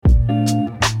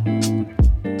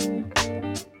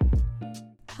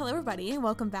everybody, and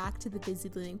welcome back to the Busy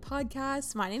Blooming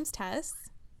podcast. My name's Tess.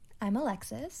 I'm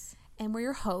Alexis. And we're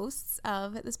your hosts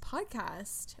of this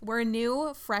podcast. We're a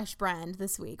new, fresh brand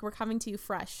this week. We're coming to you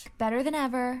fresh. Better than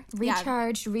ever.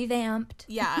 Recharged, revamped.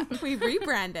 Yeah, we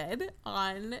rebranded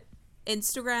on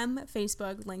Instagram,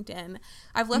 Facebook, LinkedIn.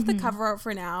 I've left the cover out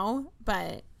for now,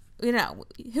 but, you know,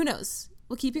 who knows?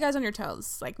 We'll keep you guys on your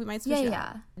toes. Like, we might switch it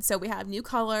up. So we have new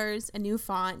colors, a new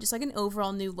font, just like an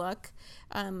overall new look.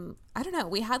 I don't know.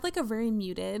 We had like a very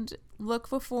muted look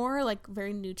before, like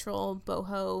very neutral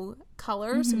boho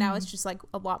color. So now it's just like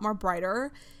a lot more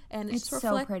brighter. And it's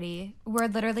so pretty. We're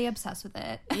literally obsessed with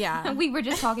it. Yeah. We were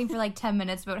just talking for like 10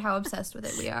 minutes about how obsessed with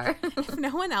it we are. If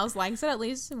no one else likes it, at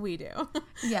least we do.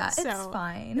 Yeah, so, it's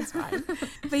fine. It's fine.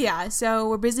 But yeah, so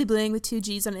we're Busy Bluing with 2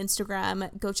 G's on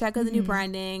Instagram. Go check out the new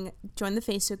branding. Join the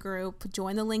Facebook group.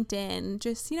 Join the LinkedIn.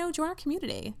 Just, you know, join our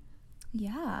community.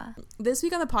 Yeah. This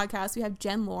week on the podcast, we have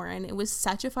Jen Lauren. It was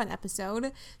such a fun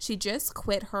episode. She just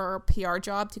quit her PR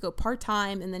job to go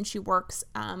part-time, and then she works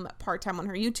part-time on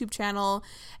her YouTube channel,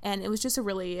 and it was just a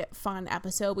really fun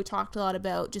episode. We talked a lot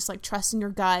about just like trusting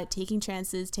your gut, taking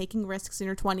chances, taking risks in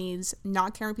your 20s,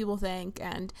 not caring what people think,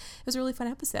 and it was a really fun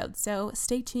episode. So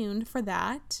stay tuned for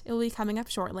that. It will be coming up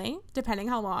shortly, depending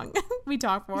how long we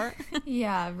talk for.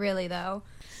 Yeah, really though.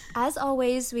 As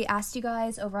always, we asked you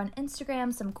guys over on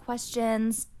Instagram some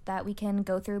questions that we can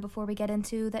go through before we get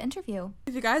into the interview.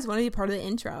 If you guys want to be part of the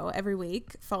intro every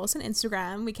week, follow us on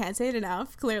Instagram. We can't say it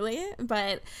enough, clearly,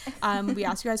 but we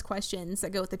ask you guys questions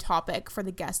that go with the topic for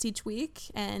the guest each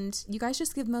week, and you guys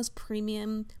just give the most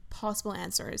premium possible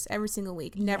answers every single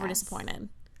week. Never disappointed.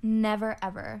 Never,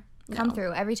 ever. Come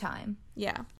through every time.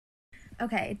 Yeah.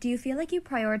 Okay, do you feel like you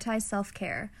prioritize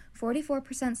self-care?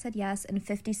 44% said yes and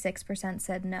 56%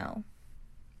 said no.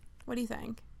 What do you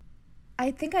think? I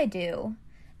think I do.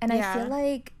 And I feel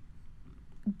like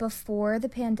before the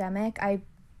pandemic, I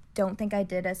don't think I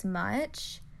did as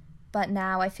much, but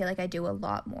now I feel like I do a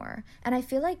lot more. And I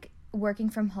feel like working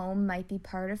from home might be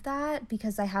part of that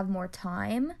because I have more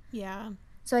time. Yeah.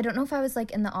 So I don't know if I was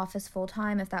like in the office full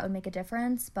time, if that would make a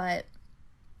difference, but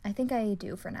I think I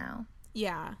do for now.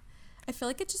 Yeah. I feel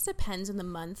like it just depends on the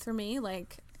month for me.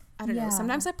 Like, I don't know.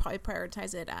 Sometimes I probably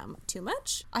prioritize it too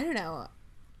much. I don't know.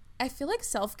 I feel like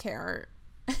self-care,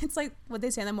 it's like what they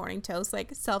say in the morning toast,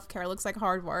 like self-care looks like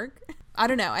hard work. I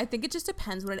don't know. I think it just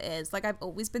depends what it is. Like, I've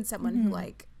always been someone who,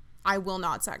 like, I will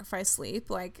not sacrifice sleep.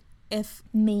 Like, if...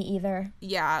 Me either.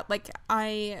 Yeah. Like,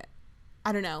 I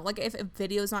don't know. Like, if a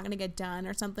video is not going to get done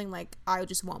or something, like, I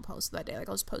just won't post that day. Like,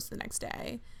 I'll just post the next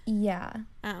day. Yeah.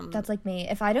 That's like me.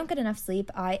 If I don't get enough sleep,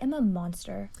 I am a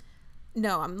monster.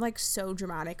 No, I'm, like, so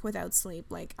dramatic without sleep.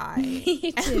 Like,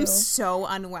 I am so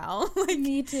unwell. Like,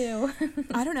 me too.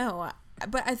 I don't know.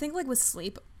 But I think, like, with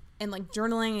sleep and, like,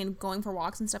 journaling and going for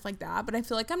walks and stuff like that, but I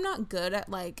feel like I'm not good at,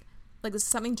 like this is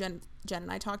something Jen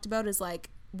and I talked about is, like,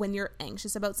 when you're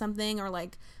anxious about something or,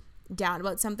 like, down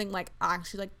about something, like,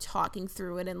 actually, like, talking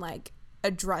through it and, like,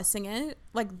 addressing it,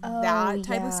 like, that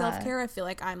type of self-care. I feel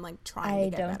like I'm, like,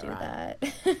 trying to get better at. I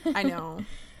don't do that. I know.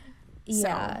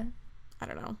 Yeah. So, I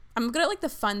don't know. I'm good at, like, the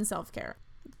fun self-care.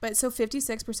 But so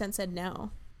 56% said no.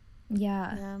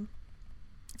 Yeah.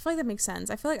 I feel like that makes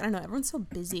sense. I feel like, I don't know, everyone's so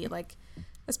busy. Like,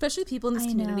 especially people in this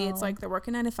community, it's like they're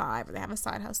working 9 to 5 or they have a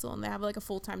side hustle and they have, like, a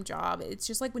full-time job. It's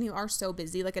just, like, when you are so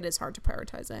busy, like, it is hard to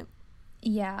prioritize it.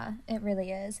 Yeah, it really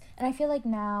is. And I feel like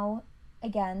now,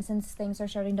 again, since things are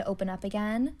starting to open up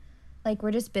again, like,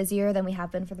 we're just busier than we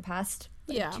have been for the past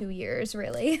 2 years,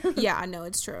 really. Yeah, no,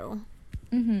 it's true.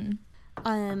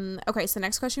 Okay, so the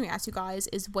next question we asked you guys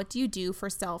is, what do you do for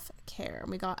self-care? And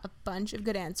we got a bunch of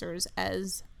good answers,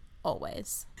 as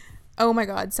always. Oh my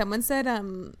god, someone said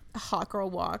hot girl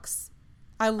walks.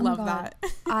 I love that.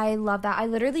 I love that. I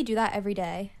literally do that every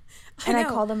day. And I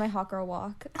call them my hot girl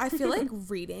walk. I feel like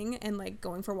reading and, like,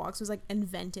 going for walks was, like,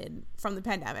 invented from the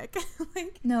pandemic.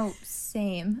 Like, no,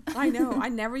 same. I know. I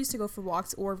never used to go for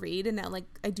walks or read, and now, like,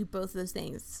 I do both of those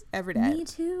things every day. Me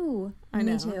too.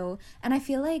 Me too. And I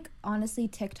feel like, honestly,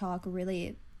 TikTok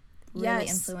really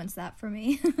influenced that for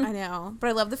me. I know. But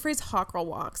I love the phrase hot girl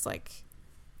walks. Like,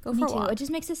 go for a walk. It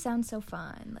just makes it sound so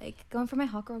fun. Like, going for my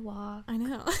hot girl walk. I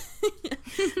know.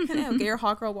 I know. Get your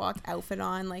hot girl walk outfit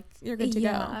on. Like, you're good to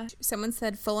go. Someone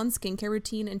said full-on skincare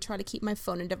routine and try to keep my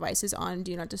phone and devices on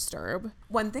do not disturb.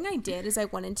 One thing I did is I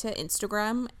went into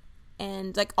Instagram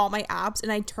and, like, all my apps,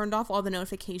 and I turned off all the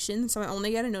notifications. So I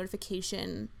only get a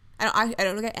notification. I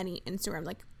don't get any Instagram.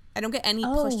 Like, I don't get any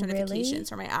push notifications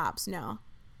for my apps. No.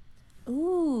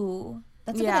 Ooh.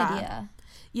 That's a good idea.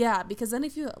 Yeah, because then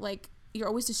if you, like, you're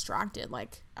always distracted,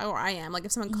 like, or I am, like,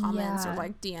 if someone comments or,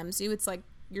 like, DMs you, it's like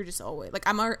you're just always, like,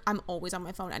 I'm always on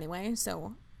my phone anyway,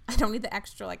 so I don't need the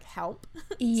extra like help.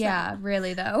 Yeah,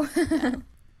 really though.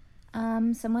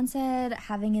 Someone said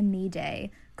having a me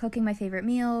day, cooking my favorite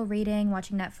meal, reading,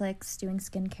 watching Netflix, doing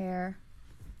skincare.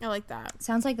 I like that.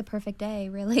 Sounds like the perfect day,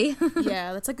 really.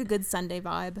 Yeah, that's like a good Sunday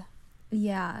vibe.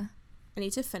 Yeah. I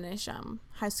need to finish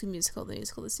High School Musical, the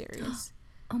musical, the series.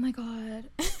 Oh my god.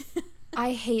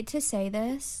 I hate to say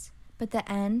this, but the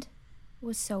end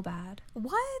was so bad.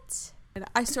 What?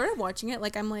 I started watching it,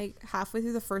 like, I'm, like, halfway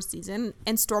through the first season,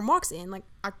 and Storm walks in, like,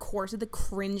 of course, with the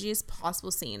cringiest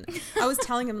possible scene. I was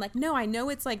telling him, like, no, I know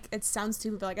it's, like, it sounds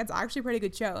stupid, but, like, it's actually a pretty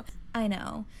good show. I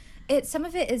know. Some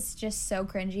of it is just so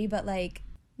cringy, but, like,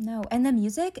 no. And the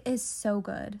music is so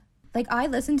good. Like, I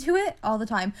listen to it all the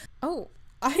time. Oh,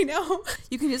 I know.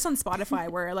 You can do this on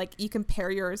Spotify where, like, you can pair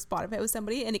your Spotify with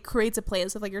somebody, and it creates a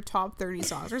playlist of, like, your top 30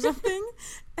 songs or something.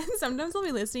 And sometimes I'll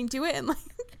be listening to it, and,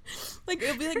 like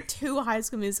it'll be, like, 2 High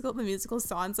School Musical, the musical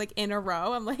songs, like, in a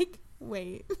row. I'm like,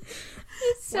 wait.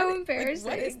 It's so embarrassing.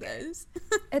 Like, what is this?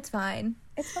 It's fine.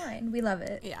 It's fine. We love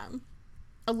it. Yeah.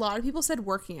 A lot of people said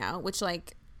working out, which,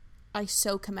 like, I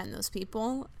so commend those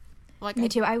people. Like, me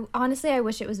too. I honestly, I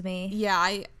wish it was me. Yeah,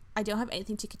 I don't have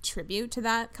anything to contribute to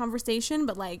that conversation,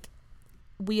 but, like,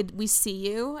 we see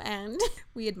you and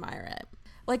we admire it.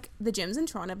 Like, the gyms in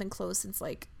Toronto have been closed since,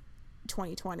 like,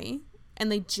 2020,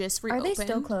 and they just reopened. Are they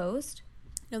still closed?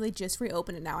 No, they just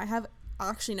reopened it now. I have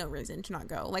actually no reason to not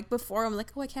go. Like, before, I'm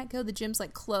like, oh, I can't go. The gym's,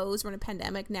 like, closed. We're in a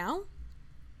pandemic. Now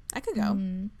I could go.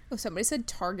 Oh, somebody said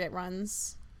Target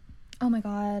runs. Oh my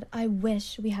god, I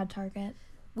wish we had Target.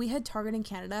 We had Target in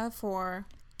Canada for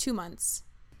 2 months.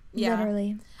 Yeah.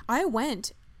 Literally. I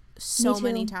went so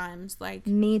many times. Like,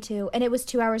 me too. And it was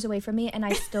 2 hours away from me, and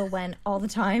I still went all the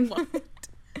time. What?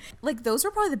 Like, those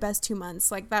were probably the best 2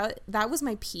 months. Like, that was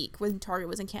my peak when Target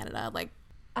was in Canada. Like,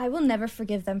 I will never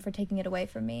forgive them for taking it away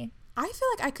from me. I feel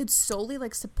like I could solely,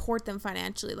 like, support them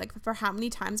financially, like, for how many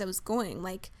times I was going.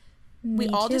 Like, we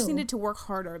all just needed to work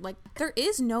harder. Like, there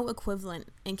is no equivalent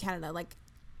in Canada. Like,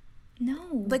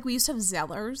 no. Like, we used to have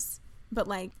Zellers, but,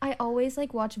 like, I always,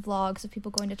 like, watch vlogs of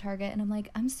people going to Target, and I'm like,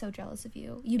 I'm so jealous of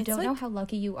you. You don't know how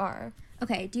lucky you are.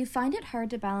 Okay, do you find it hard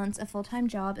to balance a full-time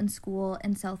job and school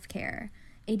and self-care?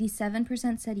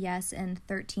 87% said yes, and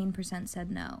 13% said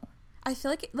no. I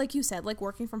feel like you said, like,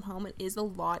 working from home, it is a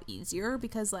lot easier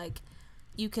because, like,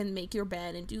 you can make your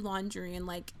bed and do laundry and,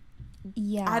 like,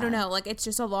 yeah, I don't know, like, it's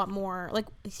just a lot more, like,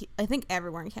 I think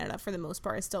everywhere in Canada for the most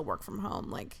part I still work from home,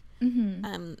 like,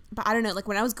 but I don't know, like,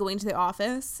 when I was going to the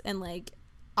office, and, like,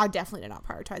 I definitely did not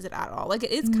prioritize it at all. Like,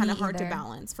 it is kind of hard to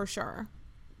balance for sure.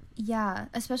 Yeah,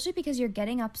 especially because you're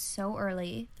getting up so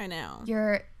early. I know.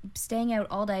 You're staying out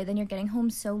all day, then you're getting home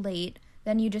so late,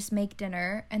 then you just make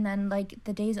dinner, and then, like,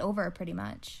 the day's over pretty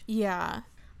much. Yeah.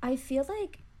 I feel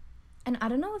like, and I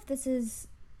don't know if this is,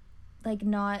 like,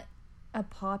 not a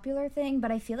popular thing,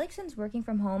 but I feel like since working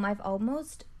from home, I've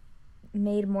almost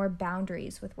made more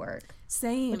boundaries with work.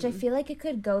 Same. Which I feel like it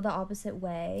could go the opposite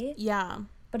way. Yeah.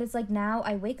 But it's like, now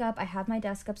I wake up, I have my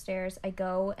desk upstairs, I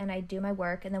go and I do my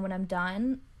work, and then when I'm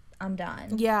done, I'm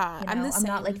done. Yeah, you know, I'm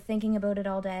not, like, thinking about it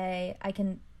all day. I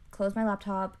can close my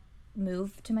laptop,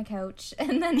 move to my couch,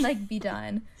 and then, like, be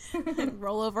done.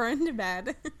 Roll over into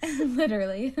bed.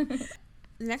 Literally.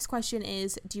 The next question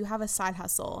is, do you have a side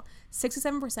hustle?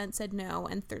 67% said no,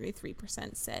 and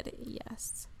 33% said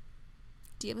yes.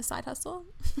 Do you have a side hustle?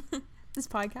 This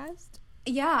podcast?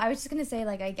 Yeah, I was just going to say,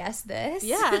 like, I guess this.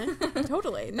 Yeah,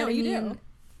 totally. No, you do.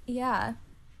 Yeah,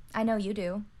 I know you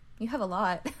do. You have a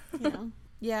lot.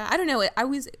 Yeah, I don't know. I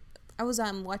was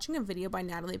watching a video by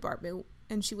Natalie Barbu,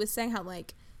 and she was saying how,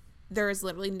 like, there is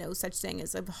literally no such thing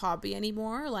as a hobby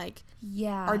anymore. Like,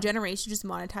 yeah, our generation just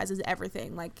monetizes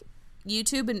everything. Like,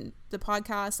 YouTube and the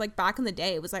podcast, like, back in the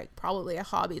day, it was, like, probably a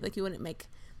hobby. Like, you wouldn't make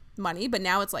money, but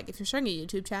now it's like, if you're starting a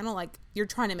YouTube channel, like, you're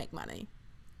trying to make money.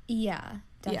 Yeah,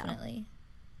 definitely.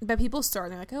 Yeah. But people start,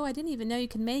 and they're like, oh, I didn't even know you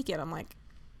can make it. I'm like,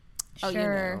 oh,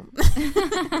 sure. You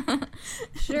know.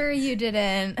 Sure you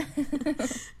didn't.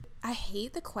 I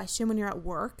hate the question when you're at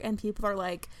work and people are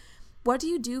like, what do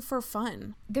you do for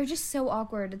fun? They're just so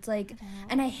awkward. It's like,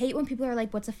 and I hate when people are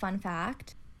like, what's a fun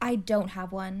fact? I don't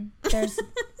have one.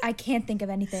 I can't think of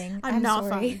anything. I'm not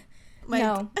sorry. Fun. Like,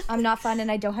 no, I'm not fun,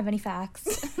 and I don't have any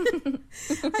facts.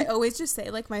 I always just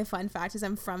say, like, my fun fact is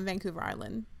I'm from Vancouver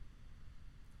Island.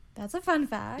 That's a fun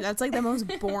fact. That's, like, the most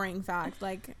boring fact.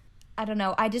 Like, I don't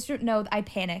know. I just know I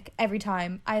panic every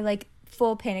time. I, like,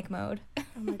 full panic mode. Oh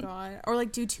my god. Or,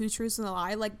 like, do 2 truths and a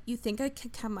lie. Like, you think I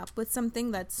could come up with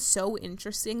something that's so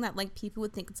interesting that, like, people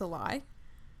would think it's a lie?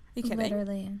 Are you kidding?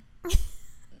 Literally.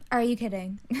 Are you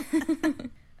kidding?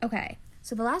 Okay.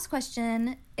 So the last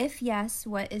question, if yes,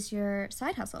 what is your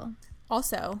side hustle?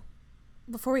 Also,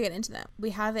 before we get into that,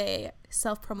 we have a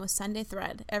self-promo Sunday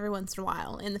thread every once in a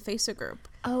while in the Facebook group.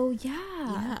 Oh, yeah.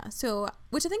 Yeah. So,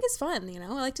 which I think is fun, you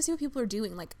know? I like to see what people are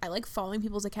doing. Like, I like following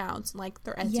people's accounts and, like,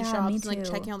 their Etsy shops and, like,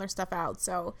 checking all their stuff out.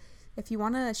 So, if you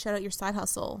want to shout out your side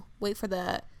hustle, wait for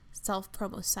the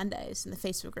self-promo Sundays in the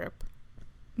Facebook group.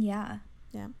 Yeah.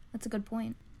 Yeah. That's a good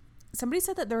point. Somebody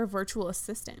said that they're a virtual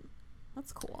assistant.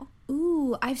 That's cool.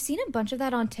 Ooh, I've seen a bunch of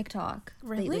that on TikTok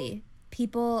lately.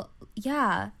 People,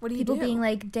 yeah. What do you people do? Being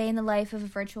like, day in the life of a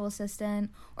virtual assistant,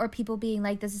 or people being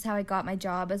like, this is how I got my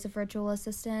job as a virtual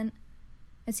assistant.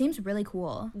 It seems really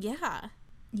cool. Yeah.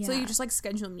 So you just, like,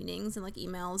 schedule meetings and, like,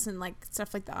 emails and, like,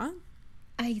 stuff like that?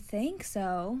 I think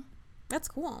so. That's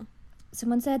cool.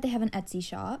 Someone said they have an Etsy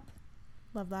shop.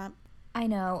 Love that. I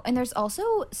know. And there's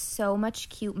also so much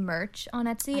cute merch on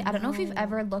Etsy. I don't know if you've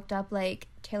ever looked up, like,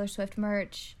 Taylor Swift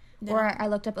merch. No. Or I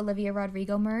looked up Olivia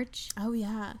Rodrigo merch. Oh,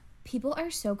 yeah. People are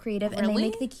so creative, and they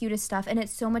make the cutest stuff, and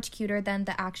it's so much cuter than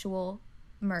the actual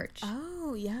merch.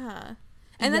 Oh, yeah.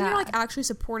 And then you're, like, actually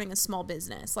supporting a small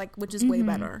business, like, which is way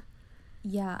better.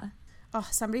 Yeah. Oh,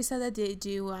 somebody said that they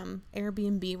do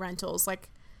Airbnb rentals. Like,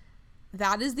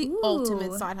 that is the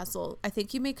ultimate side hustle. I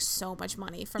think you make so much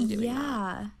money from doing that.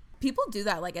 Yeah. People do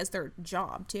that, like, as their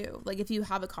job, too. Like, if you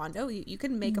have a condo, you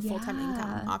can make a full-time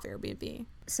income off Airbnb.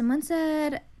 Someone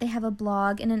said they have a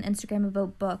blog and an Instagram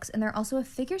about books, and they're also a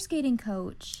figure skating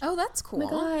coach. Oh, that's cool. Oh,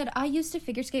 my God. I used to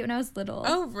figure skate when I was little.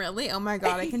 Oh, really? Oh, my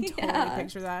God. I can totally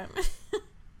picture that.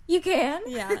 You can?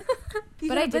 Yeah.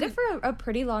 But I did it for a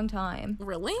pretty long time.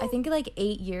 Really? I think, like,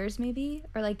 8 years, maybe,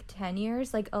 or, like, 10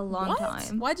 years. Like, a long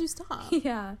time. Why'd you stop?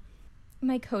 Yeah.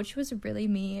 My coach was really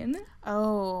mean.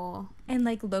 Oh. And,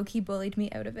 like, low-key bullied me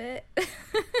out of it.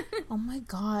 Oh, my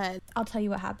God. I'll tell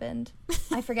you what happened.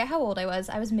 I forget how old I was.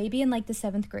 I was maybe in, like, the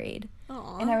 7th grade.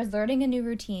 Aww. And I was learning a new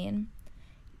routine.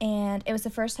 And it was the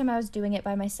first time I was doing it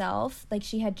by myself. Like,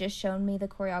 she had just shown me the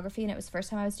choreography, and it was the first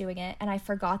time I was doing it. And I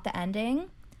forgot the ending.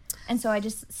 And so I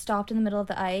just stopped in the middle of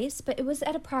the ice. But it was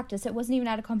at a practice. It wasn't even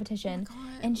at a competition. Oh,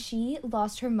 God. And she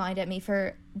lost her mind at me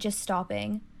for just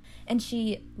stopping. And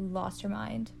she lost her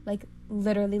mind. Like,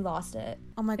 literally lost it.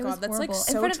 Oh, my God. That's, like,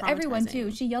 so in front of everyone, traumatizing.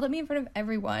 too. She yelled at me in front of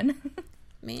everyone.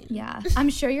 Man. Yeah. I'm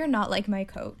sure you're not like my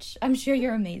coach. I'm sure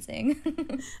you're amazing.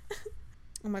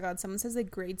 Oh, my God. Someone says they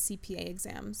grade CPA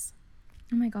exams.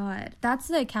 Oh, my God. That's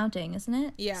the accounting, isn't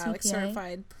it? Yeah, CPA? like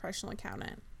certified professional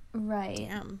accountant. Right.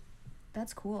 Damn.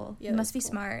 That's cool. Yeah, you must be cool.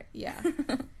 smart. Yeah.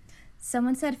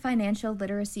 Someone said financial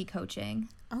literacy coaching.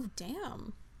 Oh,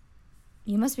 damn.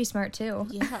 You must be smart, too.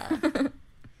 Yeah.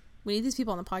 We need these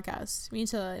people on the podcast. We need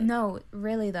to... No,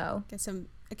 really, though. Get some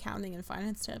accounting and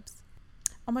finance tips.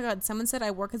 Oh, my God. Someone said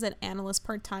I work as an analyst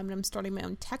part-time and I'm starting my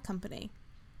own tech company.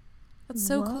 That's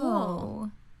so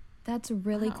cool. That's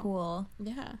really cool.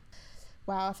 Yeah.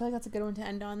 Wow, I feel like that's a good one to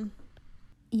end on.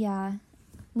 Yeah.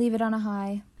 Leave it on a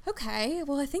high. Okay.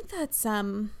 Well, I think that's...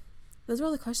 Those were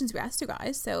all the questions we asked you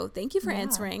guys. So thank you for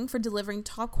answering, for delivering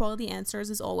top quality answers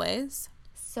as always.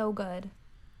 So good.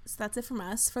 So that's it from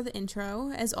us for the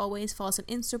intro. As always, follow us on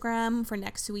Instagram for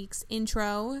next week's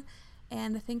intro.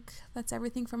 And I think that's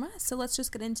everything from us. So let's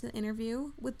just get into the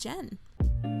interview with Jen.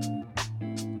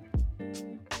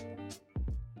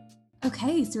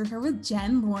 Okay, so we're here with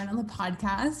Jen Lauren on the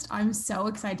podcast. I'm so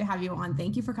excited to have you on.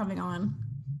 Thank you for coming on.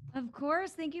 Of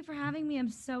course. Thank you for having me. I'm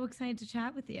so excited to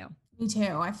chat with you. Me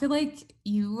too. I feel like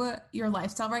your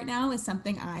lifestyle right now is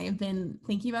something I've been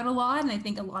thinking about a lot, and I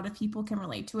think a lot of people can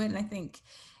relate to it. And I think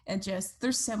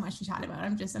there's so much to chat about.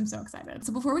 I'm so excited.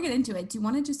 So before we get into it, do you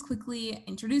want to just quickly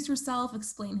introduce yourself,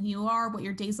 explain who you are, what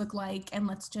your days look like, and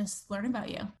let's just learn about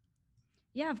you.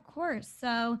 Yeah, of course.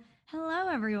 So hello,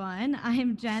 everyone.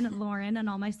 I'm Jen Lauren on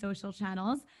all my social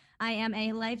channels. I am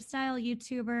a lifestyle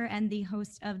YouTuber and the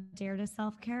host of Dare to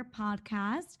Self-Care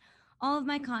podcast. All of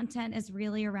my content is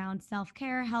really around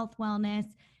self-care, health, wellness,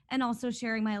 and also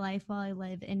sharing my life while I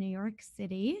live in New York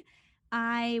City.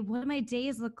 What do my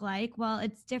days look like? Well,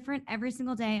 it's different every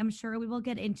single day. I'm sure we will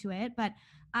get into it, but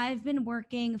I've been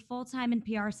working full-time in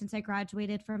PR since I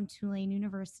graduated from Tulane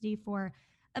University for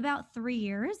about 3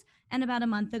 years. And about a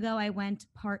month ago, I went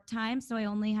part-time. So I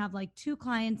only have like 2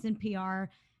 clients in PR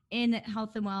in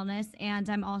health and wellness. And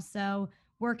I'm also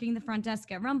working the front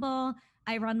desk at Rumble.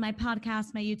 I run my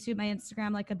podcast, my YouTube, my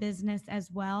Instagram like a business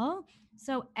as well.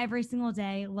 So every single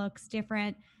day looks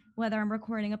different, whether I'm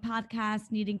recording a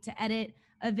podcast, needing to edit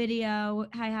a video.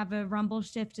 I have a Rumble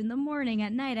shift in the morning,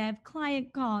 at night. I have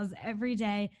client calls every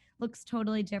day. Looks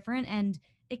totally different. And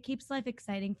it keeps life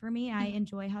exciting for me. I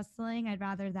enjoy hustling. I'd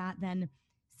rather that than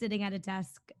sitting at a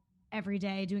desk every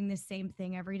day, doing the same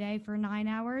thing every day for 9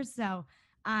 hours. So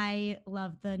I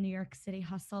love the New York City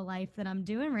hustle life that I'm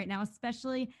doing right now,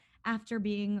 especially after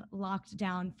being locked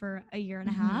down for a year and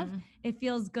a half. It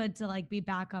feels good to like be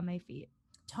back on my feet.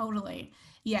 Totally.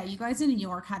 Yeah, you guys in New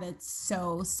York had it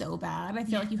so bad. I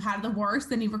feel like you had the worst,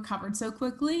 then you recovered so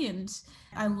quickly. And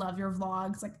I love your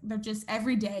vlogs. Like they're just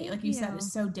every day, like you said,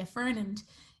 is so different. And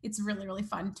it's really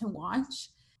fun to watch.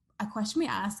 A question we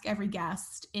ask every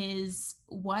guest is,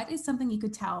 what is something you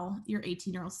could tell your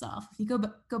 18-year-old self? If you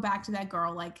go back to that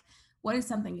girl, like what is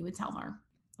something you would tell her?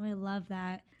 Oh, I love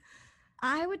that.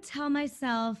 I would tell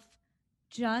myself,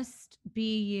 just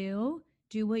be you,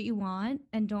 do what you want,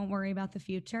 and don't worry about the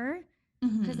future.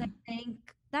 Because I think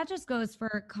that just goes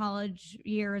for college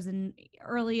years and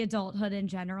early adulthood in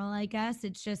general, I guess.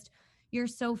 It's just you're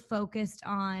so focused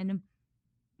on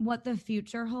what the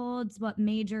future holds, what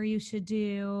major you should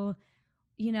do,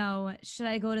 you know, should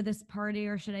I go to this party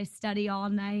or should I study all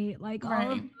night? Like all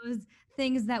of Right. those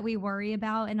things that we worry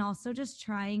about, and also just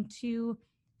trying to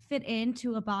fit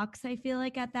into a box, I feel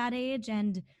like at that age.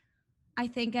 And I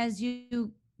think as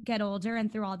you get older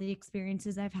and through all the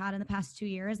experiences I've had in the past 2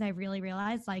 years, I've really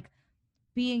realized like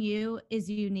being you is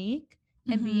unique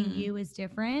and being you is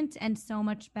different and so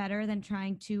much better than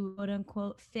trying to quote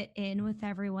unquote fit in with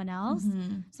everyone else.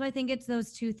 So I think it's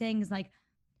those two things, like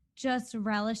just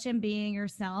relish in being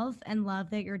yourself and love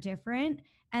that you're different.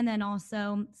 And then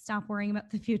also stop worrying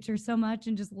about the future so much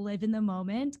and just live in the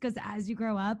moment. Because as you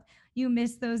grow up, you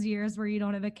miss those years where you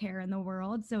don't have a care in the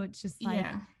world. So it's just like,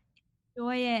 Yeah.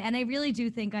 enjoy it. And I really do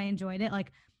think I enjoyed it.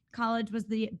 Like, college was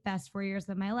the best 4 years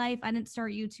of my life. I didn't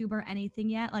start YouTube or anything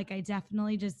yet. Like, I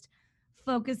definitely just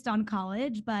focused on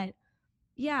college. But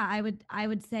yeah, I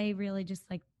would say really just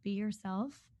like be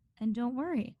yourself and don't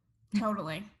worry.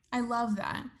 Totally. I love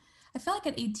that. I feel like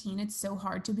at 18, it's so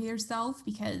hard to be yourself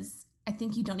because I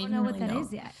think you don't I don't even know what really that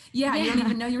is know. yet. Yeah, you don't Yeah.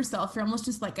 even know yourself. You're almost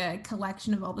just like a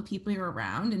collection of all the people you're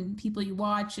around and people you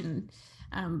watch.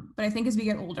 But I think as we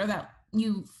get older, that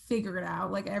you figure it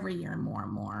out like every year more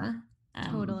and more.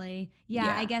 Totally.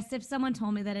 Yeah, I Yeah. guess if someone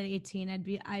told me that at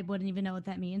 18, I wouldn't even know what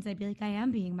that means. I'd be like, I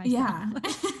am being myself. Yeah.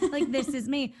 Like this is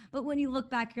me. But when you look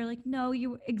back, you're like, no,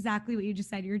 you exactly what you just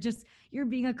said. You're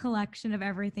being a collection of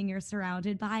everything you're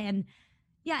surrounded by. And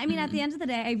yeah, I mean, at the end of the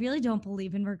day, I really don't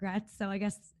believe in regrets. So I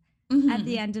guess at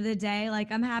the hmm end of the day,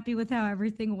 like I'm happy with how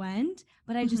everything went.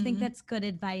 But I just think hmm that's good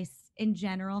advice in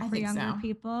general I for think younger so.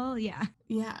 people. Yeah.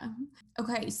 Yeah.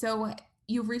 Okay, so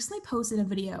you recently posted a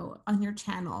video on your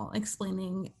channel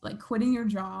explaining like quitting your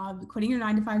job, quitting your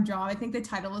 9 to 5 job. I think the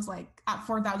title was like at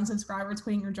 4,000 subscribers,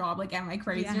 quitting your job, like, am I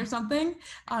crazy Yeah. or something?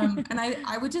 And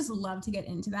I would just love to get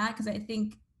into that because I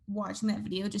think watching that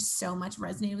video just so much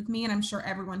resonated with me, and I'm sure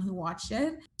everyone who watched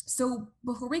it. So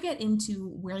before we get into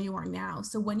where you are now,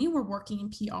 so when you were working in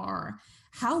PR,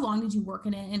 how long did you work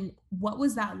in it and what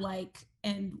was that like?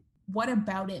 And what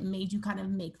about it made you kind of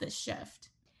make this shift?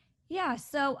 Yeah,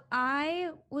 so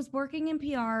I was working in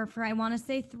PR for I want to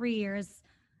say 3 years.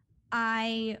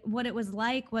 I what it was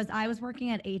like was I was working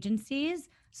at agencies.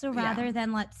 So Yeah. rather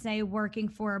than let's say working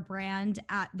for a brand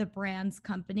at the brand's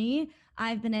company,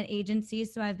 I've been at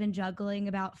agencies, so I've been juggling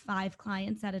about 5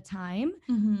 clients at a time,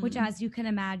 which Mm-hmm. as you can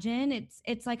imagine,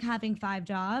 it's like having 5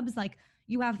 jobs. Like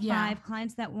you have Yeah. 5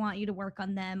 clients that want you to work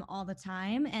on them all the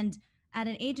time, and at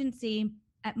an agency,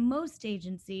 at most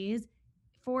agencies,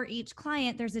 for each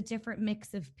client there's a different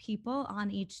mix of people on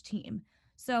each team.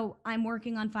 So I'm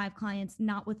working on 5 clients,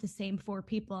 not with the same 4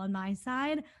 people on my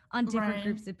side, on different Right.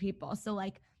 groups of people. So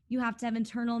like you have to have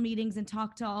internal meetings and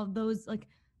talk to all those like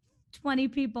 20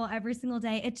 people every single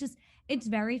day. It's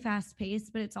very fast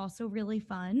paced, but it's also really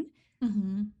fun.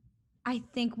 Mm-hmm. I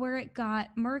think where it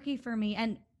got murky for me,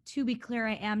 and to be clear,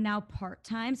 I am now part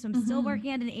time. So I'm still Mm-hmm.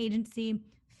 working at an agency,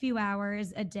 few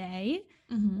hours a day,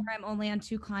 Mm-hmm. where I'm only on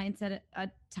 2 clients at a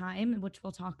time, which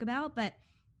we'll talk about. But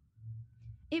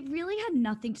it really had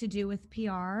nothing to do with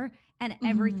PR and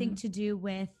everything Mm-hmm. to do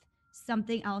with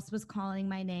something else was calling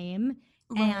my name.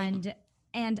 Right.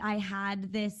 And I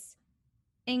had this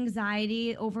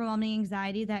anxiety, overwhelming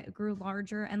anxiety that grew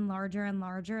larger and larger and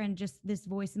larger, and just this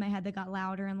voice in my head that got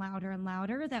louder and louder and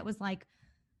louder that was like,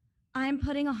 I'm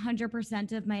putting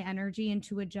 100% of my energy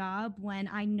into a job when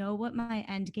I know what my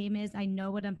end game is. I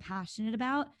know what I'm passionate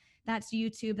about. That's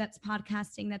YouTube, that's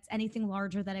podcasting, that's anything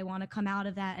larger that I want to come out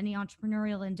of that, any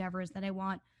entrepreneurial endeavors that I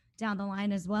want down the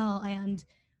line as well. And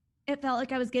it felt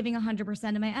like I was giving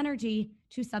 100% of my energy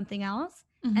to something else.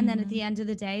 And then at Mm-hmm. the end of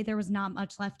the day, there was not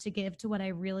much left to give to what I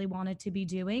really wanted to be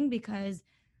doing, because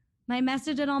my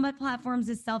message on all my platforms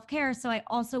is self-care. So I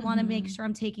also want to make Mm-hmm. sure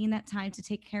I'm taking that time to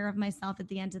take care of myself at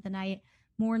the end of the night,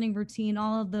 morning routine,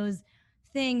 all of those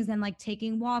things, and like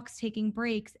taking walks, taking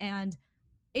breaks. And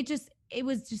it just it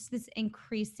was just this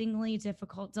increasingly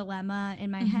difficult dilemma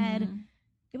in my head.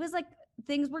 It was like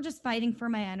things were just fighting for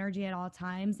my energy at all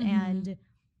times. And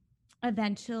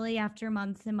eventually, after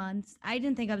months and months, I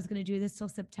didn't think I was going to do this till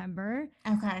September.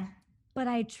 Okay. But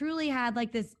I truly had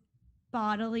like this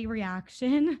bodily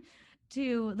reaction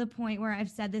to the point where I've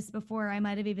said this before. I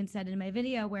might have even said it in my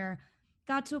video where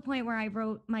got to a point where I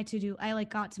wrote my to-do. I like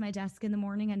got to my desk in the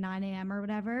morning at 9 a.m. or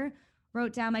whatever,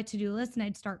 wrote down my to-do list, and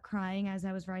I'd start crying as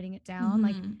I was writing it down,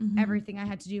 like everything I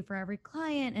had to do for every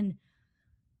client. And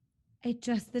it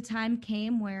just, the time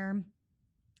came where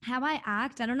how I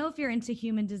act. I don't know if you're into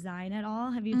human design at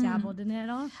all. Have you dabbled in it at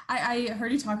all? I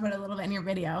heard you talk about it a little bit in your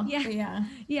video.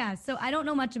 Yeah. So I don't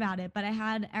know much about it, but I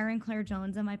had Erin Claire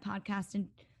Jones on my podcast, and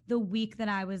the week that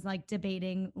I was like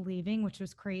debating leaving, which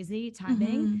was crazy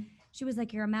timing, she was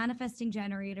like, you're a manifesting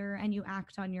generator and you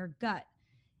act on your gut.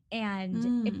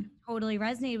 And it totally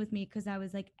resonated with me because I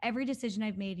was like, every decision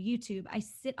I've made, YouTube, I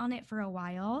sit on it for a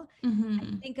while.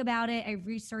 I think about it. I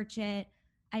research it.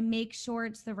 I make sure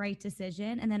it's the right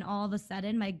decision. And then all of a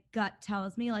sudden my gut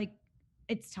tells me like,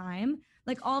 it's time.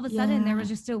 Like all of a sudden there was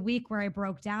just a week where I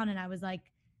broke down and I was like,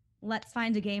 let's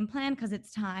find a game plan because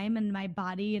it's time and my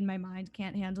body and my mind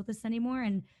can't handle this anymore.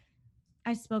 And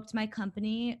I spoke to my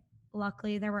company.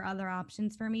 Luckily, there were other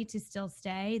options for me to still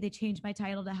stay. They changed my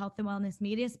title to Health and Wellness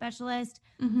Media Specialist.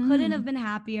 Couldn't have been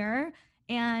happier.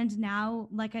 And now,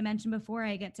 like I mentioned before,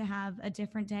 I get to have a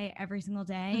different day every single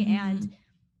day and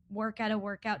work at a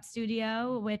workout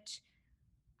studio, which,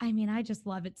 I mean, I just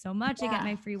love it so much. I get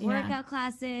my free workout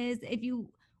classes. If you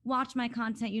watch my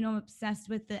content, you know I'm obsessed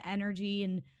with the energy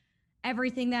and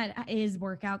everything that is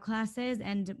workout classes.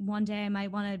 And one day I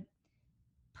might want to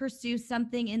pursue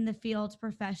something in the field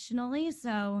professionally.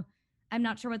 So I'm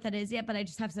not sure what that is yet, but I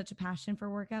just have such a passion for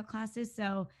workout classes.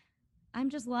 So I'm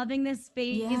just loving this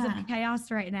phase of chaos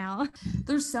right now.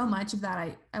 There's so much of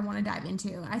that I want to dive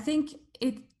into. I think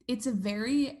it's a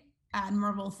very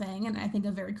admirable thing, and I think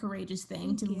a very courageous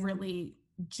thing to really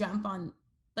jump on,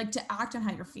 like to act on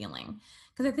how you're feeling.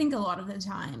 Because I think a lot of the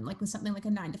time, like with something like a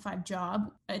 9-to-5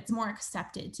 job, it's more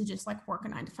accepted to just like work a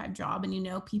 9-to-5 job,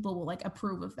 and people will like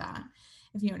approve of that,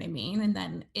 if you know what I mean. And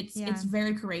then it's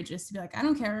very courageous to be like, I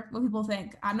don't care what people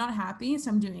think. I'm not happy,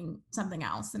 so I'm doing something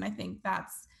else. And I think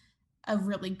that's a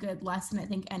really good lesson I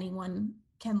think anyone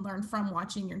can learn from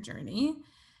watching your journey.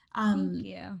 Thank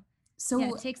you. So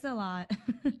it takes a lot.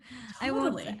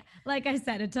 Totally. Like I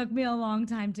said, it took me a long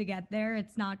time to get there.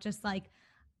 It's not just like,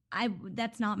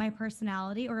 that's not my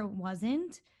personality, or it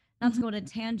wasn't. Not to go to a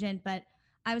tangent, but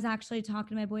I was actually talking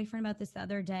to my boyfriend about this the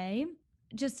other day,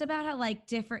 just about how like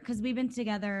different, because we've been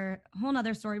together, whole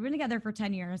nother story. We've been together for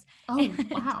 10 years. Oh,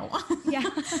 wow. Yeah.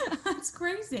 That's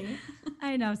crazy.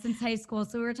 I know, since high school.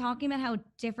 So we were talking about how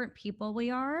different people we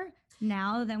are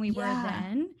now than we were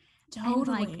then.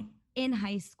 Totally. And like in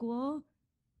high school,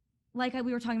 like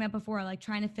we were talking about before, like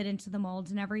trying to fit into the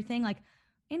molds and everything. Like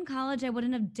in college, I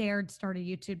wouldn't have dared start a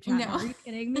YouTube channel. No. Are you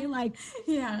kidding me? Like,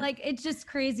 like it's just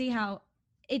crazy how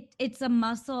it's a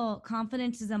muscle.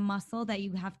 Confidence is a muscle that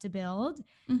you have to build.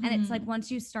 And it's like,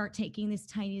 once you start taking these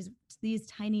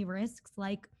tiny risks,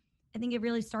 like I think it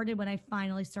really started when I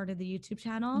finally started the YouTube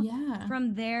channel. Yeah.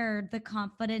 From there, the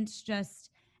confidence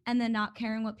and then not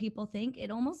caring what people think, it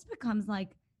almost becomes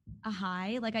like a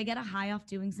high. Like I get a high off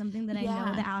doing something that I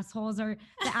know the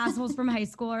assholes from high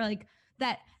school are like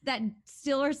that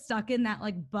still are stuck in that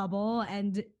like bubble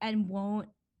and won't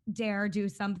dare do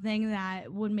something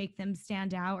that would make them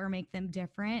stand out or make them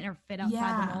different or fit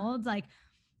outside the molds. Like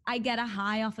I get a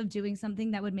high off of doing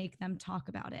something that would make them talk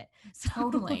about it. So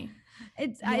totally.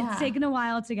 It's taken a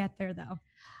while to get there though.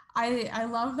 I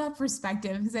love that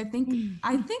perspective, because I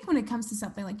think when it comes to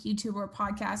something like YouTube or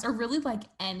podcast or really like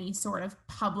any sort of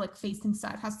public facing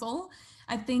side hustle,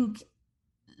 I think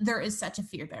there is such a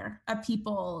fear there of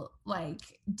people like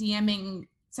DMing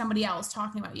somebody else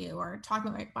talking about you or talking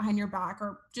about behind your back,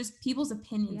 or just people's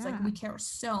opinions. Like we care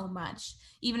so much,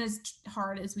 even as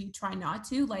hard as we try not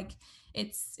to, like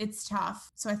it's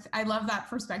tough. So I love that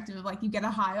perspective of like, you get a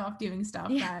high off doing stuff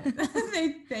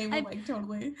that they will like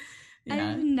totally.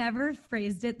 Yeah. I've never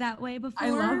phrased it that way before.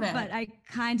 I love it. But I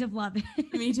kind of love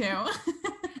it. Me too.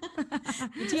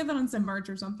 We should have that on some merch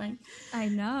or something. I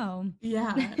know.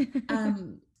 Yeah.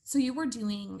 So you were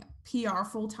doing PR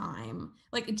full time,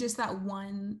 like just that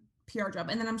one PR job.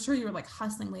 And then I'm sure you were like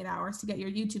hustling late hours to get your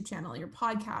YouTube channel, your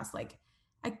podcast. Like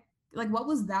what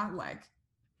was that like?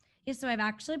 Yeah, so I've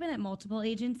actually been at multiple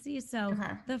agencies. So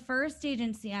the first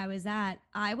agency I was at,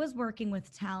 I was working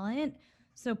with talent.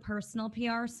 So personal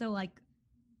PR. So like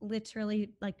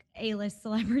literally like A-list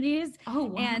celebrities. Oh,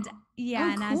 wow. And yeah,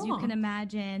 Oh, and as you can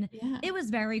imagine, yeah. it was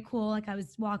very cool. Like I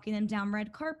was walking them down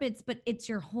red carpets, but it's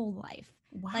your whole life.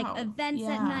 Wow. Like events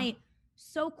at night,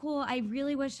 so cool. I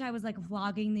really wish I was like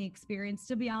vlogging the experience,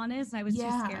 to be honest. I was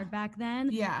too scared back then.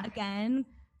 Yeah. Again,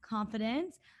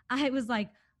 confidence. I was like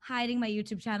hiding my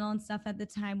YouTube channel and stuff at the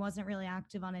time, wasn't really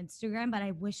active on Instagram, but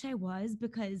I wish I was,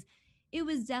 because it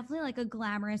was definitely like a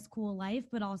glamorous, cool life,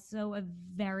 but also a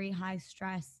very high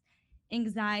stress,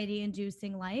 anxiety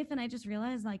inducing life. And I just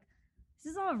realized like,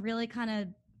 this is all really kind of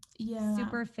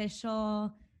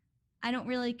superficial. I don't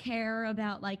really care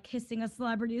about like kissing a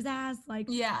celebrity's ass. Like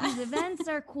these events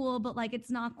are cool, but like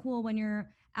it's not cool when you're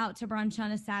out to brunch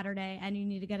on a Saturday and you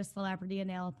need to get a celebrity a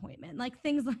nail appointment, like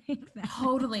things like that.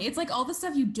 Totally. It's like all the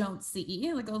stuff you don't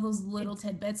see, like all those little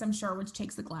tidbits, I'm sure, which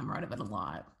takes the glamour out of it a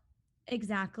lot.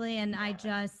 Exactly. And I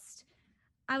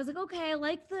was like, okay, I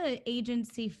like the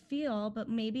agency feel, but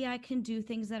maybe I can do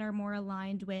things that are more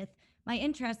aligned with my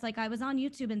interests. Like I was on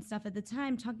YouTube and stuff at the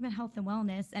time talking about health and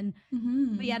wellness, and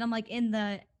but yet I'm like in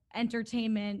the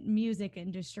entertainment music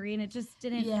industry, and it just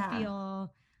didn't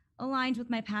feel aligned with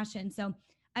my passion. So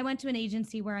I went to an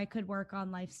agency where I could work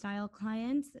on lifestyle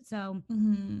clients. So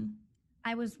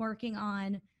I was working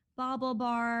on Bobble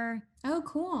Bar. Oh,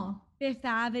 cool. Fifth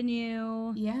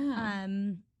Avenue. Yeah.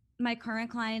 My current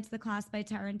clients, The Class by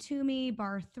Tara Toomey,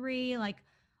 Bar 3, like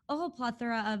a whole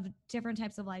plethora of different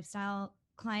types of lifestyle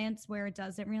clients where it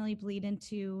doesn't really bleed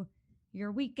into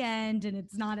your weekend and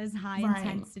it's not as high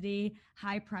intensity,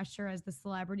 high pressure as the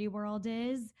celebrity world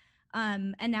is.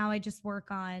 And now I just work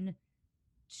on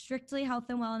strictly health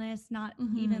and wellness, not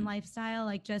even lifestyle,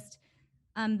 like just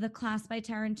The Class by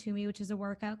Tara Toomey, which is a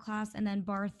workout class, and then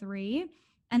Bar 3.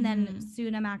 And then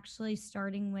soon I'm actually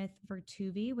starting with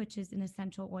Vertuvi, which is an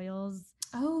essential oils.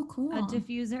 Oh, cool. A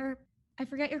diffuser. I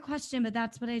forget your question, but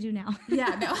that's what I do now.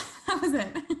 Yeah, no, that was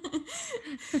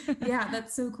it. Yeah,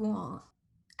 that's so cool.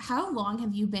 How long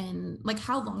have you been, like,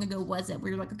 how long ago was it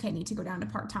where you're like, okay, I need to go down to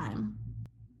part-time?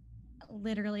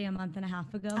 Literally a month and a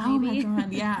half ago, maybe. Oh my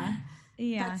God, yeah.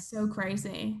 Yeah. That's so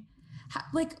crazy.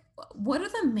 Like, what are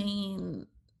the main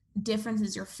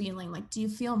differences you're feeling? Like, do you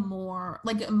feel more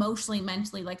like emotionally,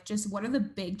 mentally, like just what are the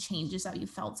big changes that you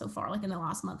felt so far, like in the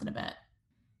last month and a bit?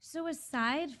 So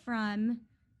aside from,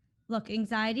 look,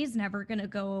 anxiety is never going to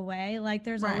go away. Like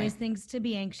there's always things to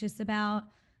be anxious about.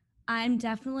 I'm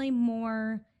definitely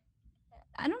more,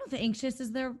 I don't know if anxious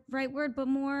is the right word, but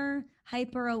more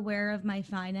hyper aware of my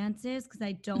finances because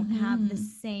I don't have the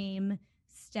same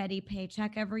steady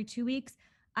paycheck every 2 weeks.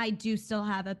 I do still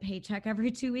have a paycheck every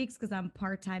 2 weeks because I'm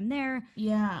part-time there.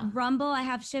 Yeah. Rumble, I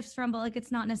have shifts Rumble. Like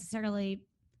it's not necessarily,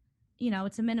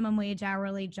 it's a minimum wage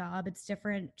hourly job. It's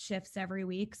different shifts every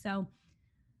week. So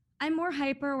I'm more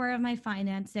hyper aware of my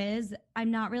finances.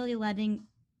 I'm not letting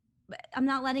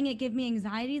it give me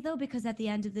anxiety though, because at the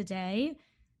end of the day,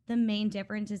 the main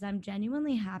difference is I'm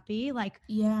genuinely happy. Like,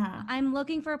 I'm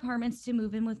looking for apartments to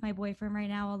move in with my boyfriend right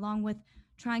now, along with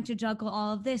trying to juggle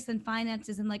all of this and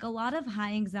finances and like a lot of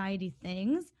high anxiety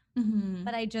things.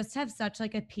 But I just have such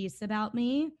like a peace about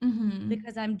me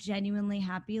because I'm genuinely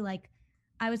happy. Like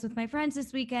I was with my friends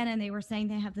this weekend and they were saying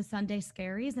they have the Sunday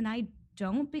scaries and I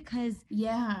don't, because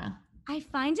I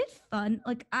find it fun.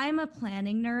 Like I'm a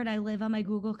planning nerd. I live on my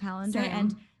Google Calendar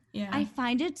and I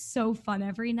find it so fun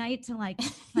every night to like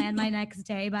plan my next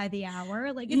day by the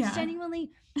hour. Like it's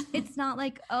genuinely, it's not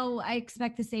like, oh, I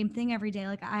expect the same thing every day.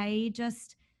 Like I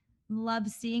just love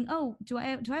seeing, oh, do I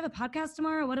have a podcast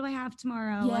tomorrow? What do I have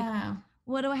tomorrow? Like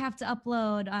what do I have to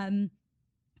upload?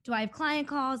 Do I have client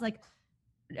calls? Like,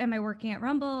 am I working at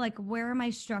Rumble? Like, where am I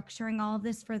structuring all of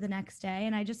this for the next day?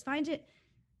 And I just find it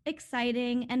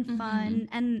exciting and fun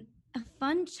and a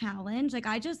fun challenge. Like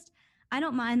I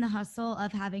don't mind the hustle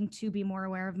of having to be more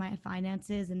aware of my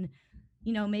finances and,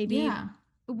 maybe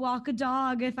walk a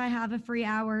dog if I have a free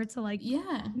hour to like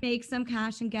make some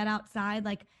cash and get outside.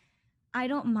 Like I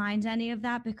don't mind any of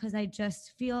that because I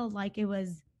just feel like it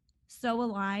was so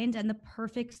aligned and the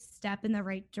perfect step in the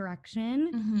right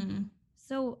direction.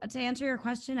 So to answer your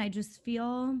question, I just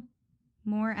feel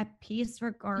more at peace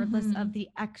regardless of the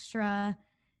extra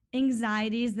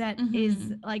anxieties that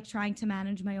is like trying to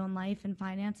manage my own life and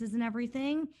finances and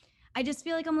everything. I just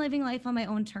feel like I'm living life on my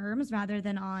own terms rather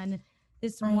than on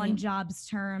this one job's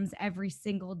terms every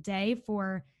single day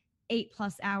for 8+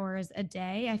 hours a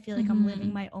day. I feel like I'm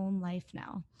living my own life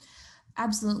now.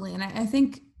 Absolutely. And I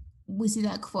think we see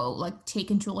that quote, like take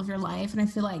control of your life. And I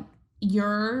feel like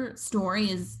your story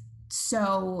is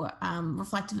so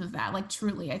reflective of that. Like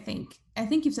truly, I think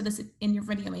you've said this in your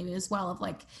video maybe as well, of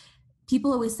like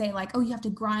people always say like, oh, you have to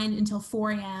grind until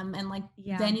 4 a.m. and like,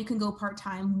 then you can go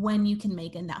part-time when you can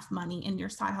make enough money in your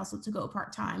side hustle to go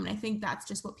part-time. And I think that's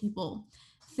just what people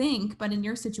think. But in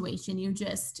your situation, you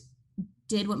just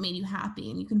did what made you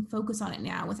happy, and you can focus on it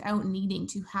now without needing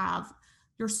to have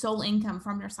your sole income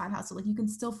from your side hustle. Like, you can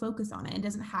still focus on it. It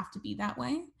doesn't have to be that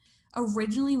way.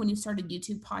 Originally, when you started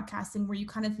YouTube podcasting, were you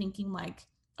kind of thinking like,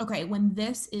 okay, when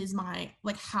this is my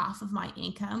like half of my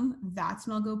income, that's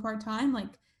when I'll go part-time? Like,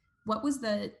 what was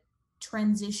the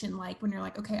transition like when you're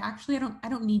like, okay, actually I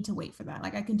don't need to wait for that.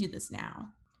 Like, I can do this now?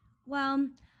 Well,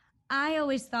 I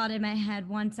always thought in my head,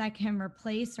 once I can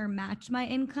replace or match my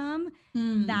income,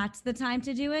 that's the time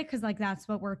to do it. Cause like, that's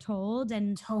what we're told.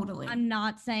 And totally. I'm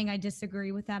not saying I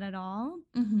disagree with that at all.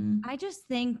 I just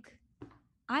think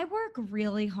I work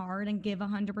really hard and give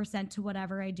 100% to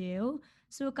whatever I do.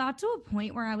 So it got to a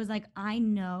point where I was like, I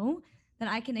know that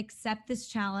I can accept this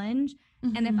challenge.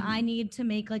 And if I need to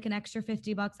make like an extra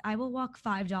 $50, I will walk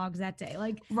 5 dogs that day.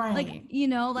 Like, you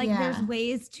know, like there's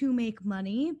ways to make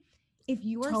money. If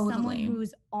you are someone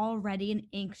who's already an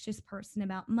anxious person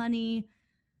about money,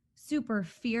 super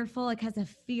fearful, like has a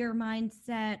fear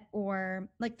mindset, or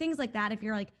like things like that, if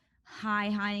you're like high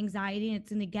anxiety and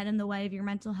it's going to get in the way of your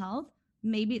mental health,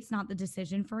 maybe it's not the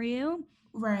decision for you.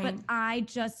 But I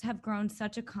just have grown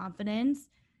such a confidence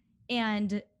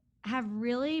and have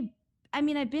really, I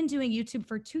mean, I've been doing YouTube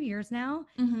for 2 years now.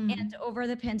 And over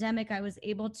the pandemic, I was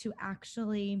able to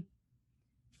actually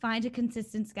find a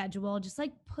consistent schedule, just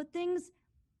like put things,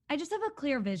 I just have a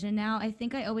clear vision now. I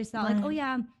think I always thought like, oh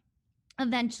yeah,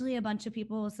 eventually a bunch of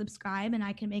people will subscribe and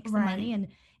I can make some money and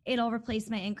it'll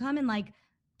replace my income. And like,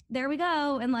 there we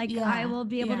go. And like, I will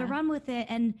be able to run with it.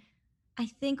 And I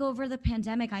think over the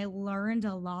pandemic, I learned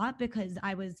a lot because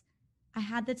I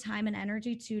had the time and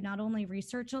energy to not only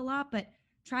research a lot, but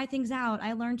try things out.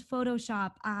 I learned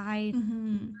Photoshop. I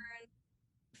learned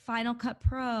Final Cut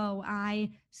Pro.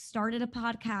 I started a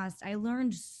podcast. I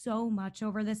learned so much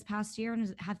over this past year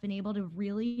and have been able to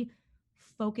really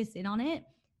focus in on it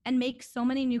and make so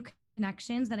many new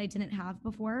connections that I didn't have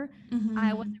before.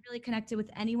 I wasn't really connected with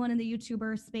anyone in the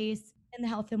YouTuber space, in the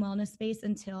health and wellness space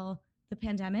until the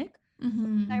pandemic.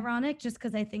 It's ironic just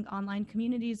because I think online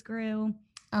communities grew.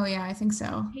 Oh yeah, I think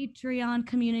so. Patreon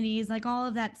communities, like all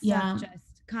of that stuff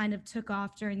just kind of took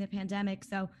off during the pandemic.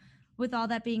 So with all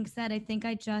that being said, I think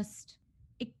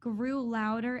it grew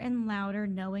louder and louder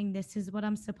knowing this is what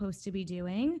I'm supposed to be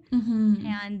doing.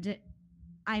 And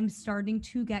I'm starting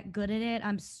to get good at it.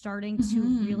 I'm starting to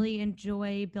really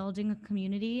enjoy building a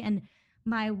community. And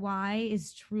my why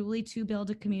is truly to build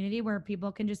a community where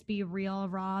people can just be real,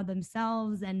 raw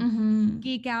themselves and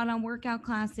geek out on workout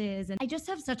classes. And I just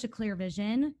have such a clear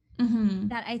vision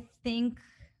that I think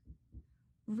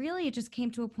really it just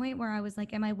came to a point where I was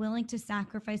like, am I willing to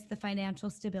sacrifice the financial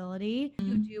stability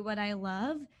to do what I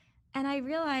love? And I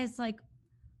realized, like,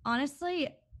 honestly,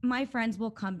 my friends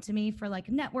will come to me for like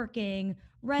networking,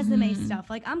 resume stuff.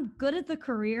 Like, I'm good at the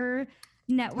career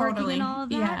networking and all of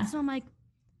that. So I'm like,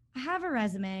 I have a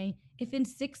resume. If in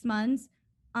 6 months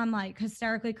I'm like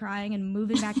hysterically crying and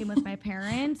moving back in with my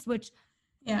parents, which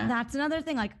that's another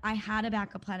thing. Like, I had a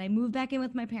backup plan. I moved back in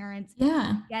with my parents,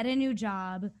 get a new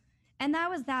job. And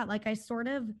that was that. Like, I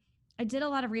did a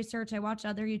lot of research. I watched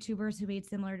other YouTubers who made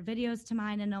similar videos to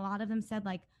mine. And a lot of them said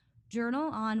like, journal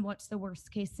on what's the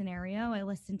worst case scenario. I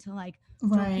listened to like,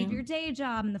 don't leave your day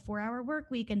job and the 4-hour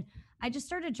work week. And I just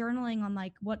started journaling on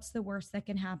like, what's the worst that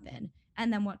can happen?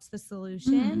 And then what's the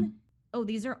solution? Oh,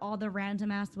 these are all the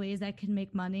random ass ways I can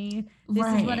make money. This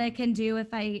is what I can do if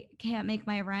I can't make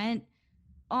my rent.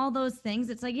 All those things.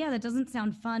 It's like, yeah, that doesn't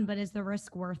sound fun, but is the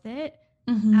risk worth it?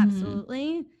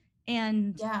 Absolutely.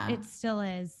 And it still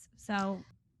is. So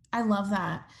I love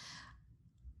that.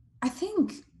 I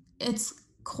think it's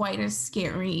quite a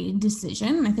scary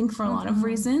decision, I think, for a lot of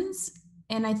reasons.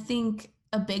 And I think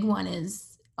a big one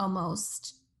is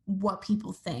almost what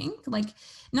people think, like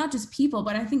not just people,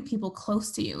 but I think people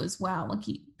close to you as well, like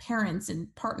parents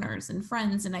and partners and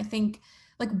friends. And I think,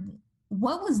 like,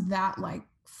 what was that like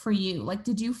for you? Like,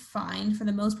 did you find for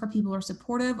the most part people are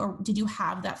supportive, or did you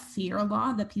have that fear a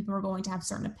lot that people are going to have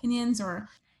certain opinions? Or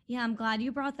yeah, I'm glad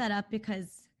you brought that up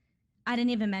because I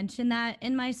didn't even mention that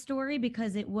in my story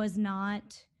because it was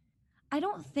not, I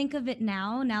don't think of it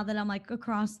now that I'm like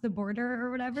across the border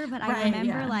or whatever, but I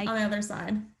remember like on the other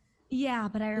side. Yeah,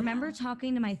 but I remember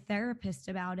talking to my therapist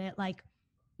about it. Like,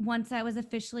 once I was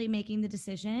officially making the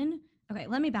decision, okay,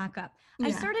 let me back up. I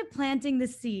started planting the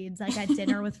seeds like at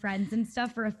dinner with friends and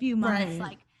stuff for a few months,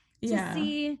 like to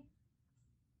see,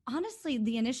 honestly,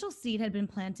 the initial seed had been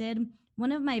planted.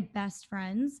 One of my best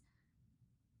friends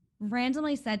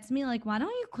randomly said to me, like, why don't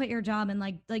you quit your job and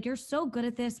like you're so good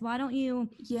at this. Why don't you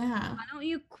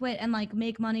quit and like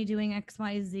make money doing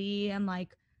XYZ and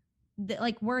like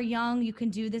we're young, you can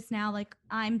do this now. Like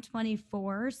I'm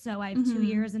 24, so I have 2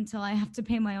 years until I have to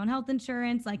pay my own health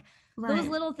insurance. Like those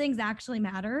little things actually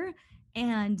matter.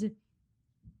 And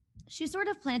she sort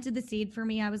of planted the seed for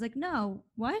me. I was like, no,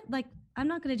 what? Like I'm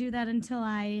not going to do that until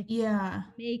I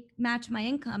match my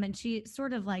income. And she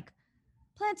sort of like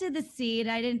planted the seed.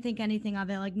 I didn't think anything of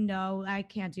it. Like, no, I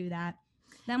can't do that.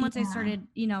 Then once I started,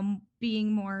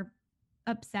 being more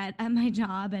upset at my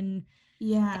job and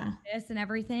this and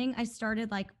everything, I started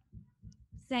like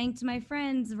saying to my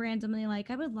friends randomly,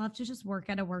 like, I would love to just work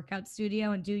at a workout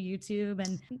studio and do YouTube,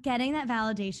 and getting that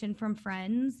validation from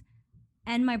friends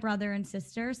and my brother and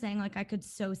sister saying like, I could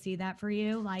so see that for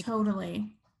you. Like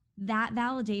totally. That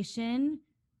validation,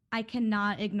 I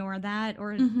cannot ignore that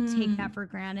or take that for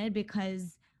granted,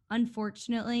 because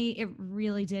unfortunately it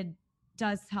really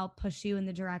does help push you in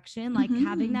the direction. Like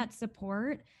having that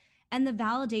support and the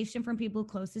validation from people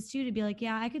closest to you to be like,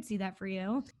 yeah, I could see that for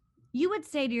you. You would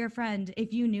say to your friend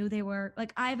if you knew they were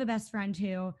like, I have a best friend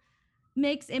who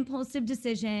makes impulsive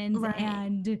decisions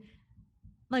and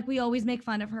like we always make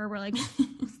fun of her. We're like,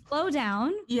 slow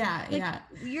down. Like,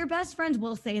 your best friends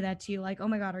will say that to you, like, oh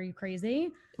my God, are you crazy?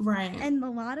 Right. And a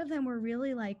lot of them were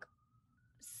really like,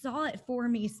 saw it for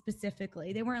me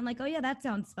specifically. They weren't like, oh yeah, that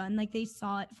sounds fun. Like they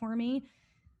saw it for me.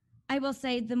 I will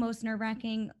say the most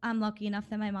nerve-wracking, I'm lucky enough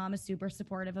that my mom is super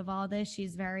supportive of all this.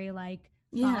 She's very like,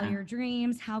 follow your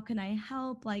dreams. How can I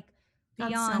help? Like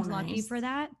beyond lucky for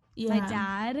that. My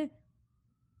dad,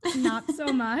 not so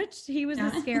much. He was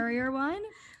the scarier one.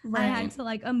 I had to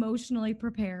like emotionally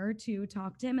prepare to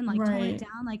talk to him and like tone it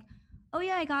down. Like, oh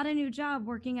yeah, I got a new job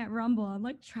working at Rumble, and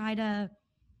like try to,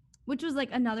 which was like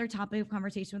another topic of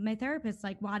conversation with my therapist.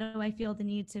 Like, why do I feel the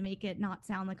need to make it not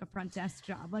sound like a front desk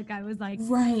job? Like I was like,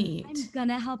 I'm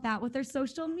gonna help out with their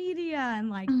social media and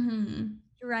like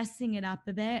dressing it up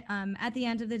a bit. At the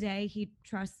end of the day, he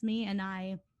trusts me, and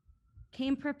I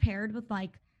came prepared with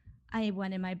like, I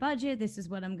went in my budget. This is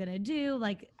what I'm gonna do.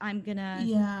 Like I'm gonna,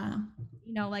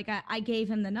 like I gave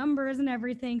him the numbers and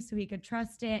everything so he could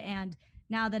trust it. And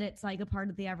now that it's like a part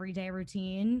of the everyday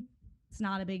routine, it's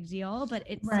not a big deal, but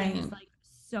it seems like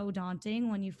so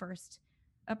daunting when you first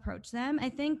approach them. I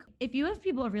think if you have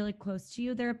people really close to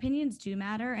you, their opinions do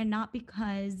matter, and not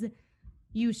because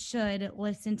you should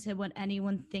listen to what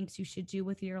anyone thinks you should do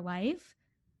with your life,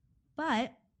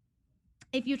 but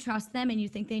if you trust them and you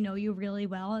think they know you really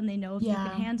well and they know if you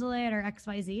can handle it or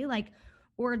XYZ, like,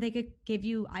 or they could give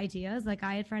you ideas. Like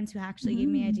I had friends who actually gave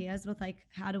me ideas with like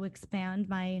how to expand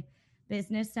my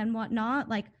business and whatnot.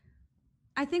 Like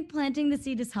I think planting the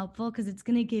seed is helpful because it's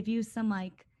going to give you some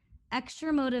like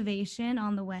extra motivation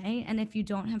on the way. And if you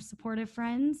don't have supportive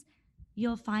friends,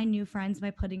 you'll find new friends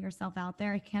by putting yourself out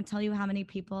there. I can't tell you how many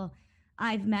people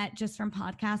I've met just from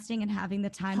podcasting and having the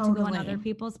time to go on other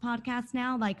people's podcasts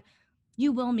now. Like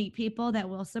you will meet people that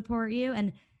will support you,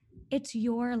 and it's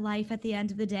your life at the end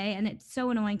of the day. And it's so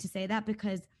annoying to say that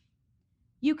because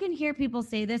you can hear people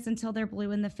say this until they're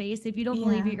blue in the face. If you don't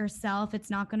believe it yourself, it's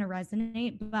not going to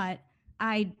resonate. But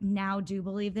I now do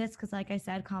believe this because, like I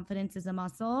said, confidence is a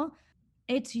muscle.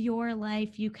 It's your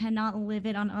life. You cannot live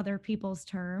it on other people's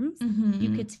terms.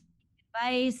 You could take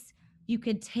advice. You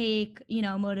could take,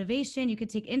 motivation. You could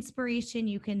take inspiration.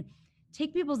 You can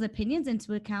take people's opinions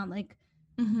into account. Like,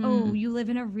 oh, you live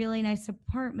in a really nice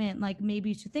apartment. Like maybe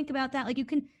you should think about that. Like you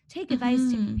can take advice,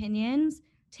 take opinions,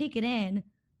 take it in,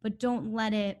 but don't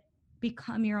let it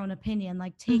become your own opinion.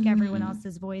 Like take everyone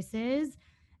else's voices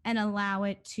and allow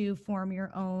it to form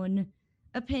your own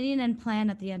opinion and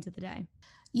plan at the end of the day.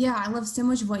 Yeah, I love so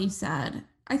much of what you said.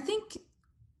 I think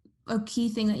a key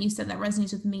thing that you said that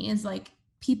resonates with me is like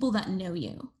people that know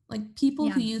you, like people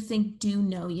who you think do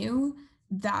know you.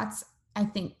 That's, I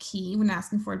think, key when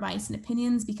asking for advice and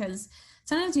opinions, because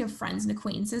sometimes you have friends and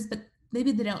acquaintances, but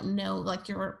maybe they don't know like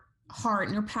your heart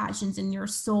and your passions and your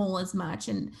soul as much.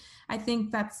 And I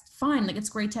think that's fine. Like it's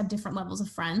great to have different levels of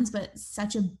friends, but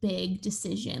such a big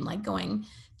decision, like going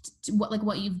to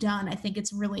what you've done. I think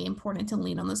it's really important to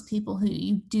lean on those people who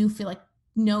you do feel like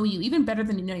know you even better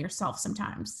than you know yourself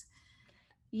sometimes.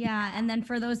 Yeah. And then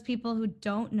for those people who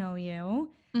don't know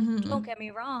you, don't get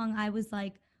me wrong, I was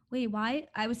like, wait, why?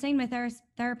 I was saying to my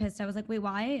therapist, I was like, wait,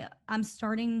 why? I'm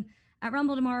starting at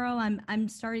Rumble tomorrow. I'm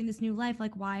starting this new life.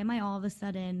 Like, why am I all of a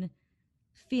sudden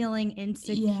feeling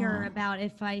insecure about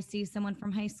if I see someone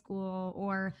from high school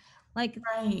or like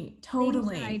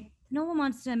totally. No one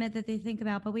wants to admit that they think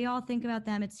about, but we all think about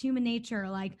them. It's human nature.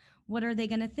 Like, what are they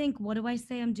going to think? What do I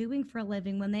say I'm doing for a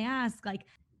living when they ask? Like,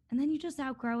 And then you just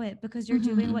outgrow it because you're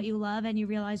doing what you love and you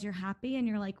realize you're happy and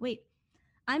you're like, wait,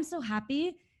 I'm so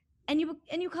happy. And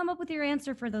you come up with your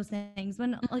answer for those things.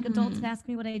 When like adults ask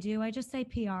me what I do, I just say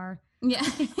PR. Yeah.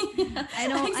 I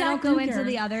don't go into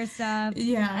the other stuff.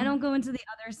 Yeah. I don't go into the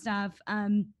other stuff.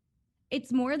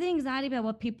 It's more the anxiety about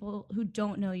what people who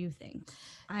don't know you think,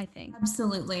 I think.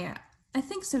 Absolutely. I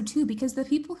think so too, because the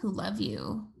people who love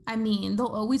you, I mean, they'll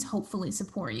always hopefully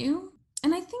support you.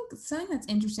 And I think something that's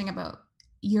interesting about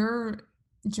your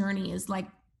journey is like,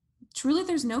 truly,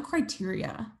 there's no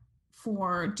criteria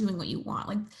for doing what you want.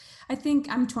 Like, I think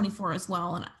I'm 24 as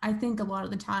well. And I think a lot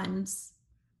of the times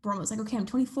we're almost like, okay, I'm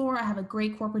 24. I have a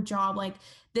great corporate job. Like,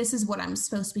 this is what I'm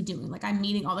supposed to be doing. Like, I'm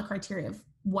meeting all the criteria of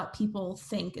what people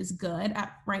think is good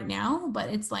at right now. But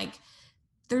it's like,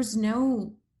 there's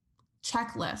no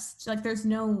checklist. Like, there's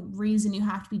no reason you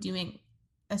have to be doing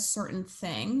a certain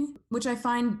thing, which I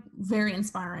find very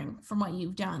inspiring from what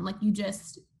you've done. Like,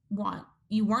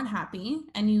 you weren't happy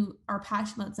and you are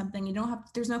passionate about something. You don't have,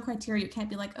 there's no criteria. You can't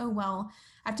be like, oh, well,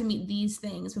 I have to meet these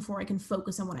things before I can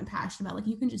focus on what I'm passionate about. Like,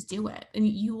 you can just do it and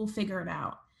you will figure it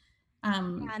out. Yeah,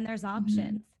 and there's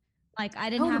options. Like, I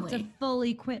didn't have to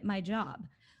fully quit my job.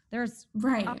 There's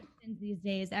options these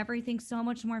days. Everything's so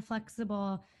much more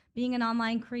flexible. Being an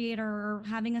online creator or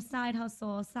having a side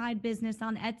hustle, a side business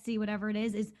on Etsy, whatever it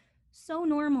is so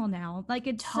normal now. Like,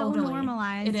 it's so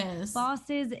normalized. It is.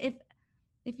 Bosses,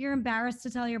 if you're embarrassed to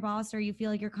tell your boss or you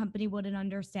feel like your company wouldn't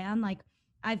understand, like,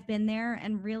 I've been there,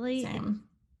 and really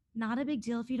not a big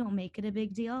deal if you don't make it a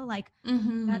big deal. Like,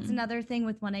 that's another thing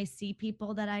with when I see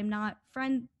people that I'm not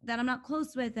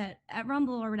close with at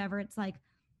Rumble or whatever. It's like,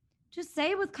 just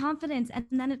say it with confidence and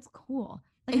then it's cool.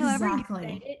 Like, however you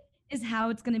say it is how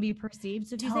it's going to be perceived.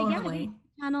 So if you say, yeah, I do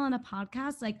a channel and a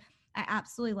podcast, like, I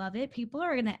absolutely love it, people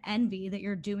are going to envy that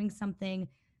you're doing something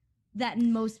that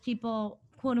most people,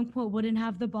 quote unquote, wouldn't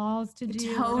have the balls to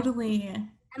do.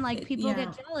 And like, people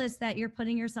get jealous that you're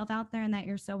putting yourself out there and that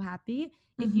you're so happy.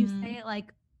 If you say it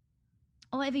like,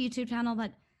 oh, I have a YouTube channel,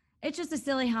 but it's just a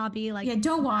silly hobby. Like,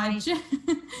 don't watch.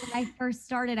 When I first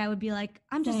started, I would be like,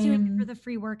 I'm just doing it for the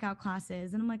free workout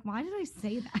classes. And I'm like, why did I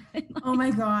say that? Like, oh my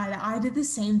God. I did the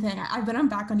same thing. I've been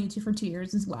back on YouTube for 2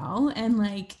 years as well. And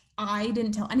like, I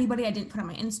didn't tell anybody. I didn't put on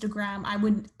my Instagram. I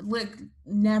would like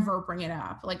never bring it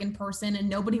up like in person, and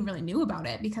nobody really knew about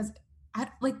it because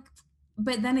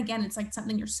but then again, it's like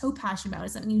something you're so passionate about.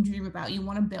 It's something you dream about, you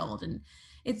want to build. And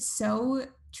it's so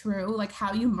true. Like,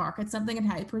 how you market something and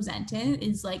how you present it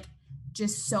is like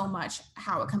just so much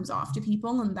how it comes off to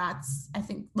people. And that's, I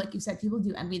think, like you said, people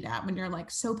do envy that when you're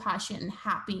like so passionate and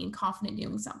happy and confident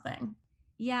doing something.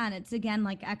 Yeah. And it's, again,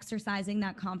 like exercising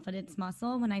that confidence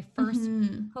muscle. When I first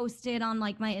posted on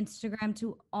like my Instagram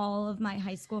to all of my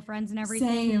high school friends and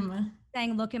everything,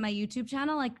 saying, look at my YouTube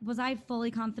channel, like, was I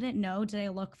fully confident? No. Did I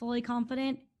look fully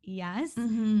confident? Yes.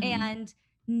 And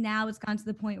now it's gone to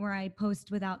the point where I post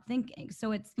without thinking.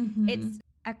 So it's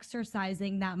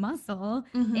exercising that muscle,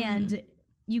 and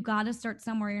you got to start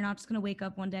somewhere. You're not just going to wake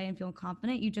up one day and feel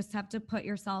confident. You just have to put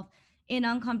yourself in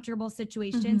uncomfortable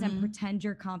situations and pretend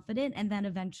you're confident, and then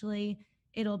eventually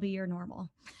it'll be your normal.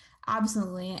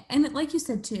 Absolutely. And like you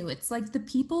said too, it's like the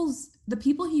people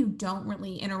who you don't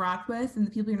really interact with and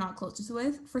the people you're not closest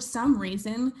with, for some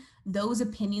reason, those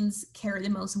opinions carry the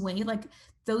most weight. Like,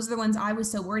 those are the ones I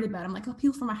was so worried about. I'm like, oh,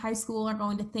 people from my high school are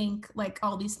going to think like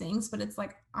all these things, but it's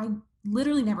like, I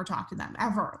literally never talk to them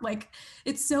ever. Like,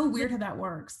 it's so weird how that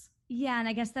works. Yeah, and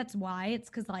I guess that's why. It's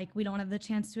because like we don't have the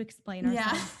chance to explain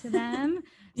ourselves to them.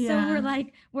 So we're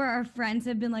like, where our friends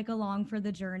have been like along for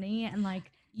the journey and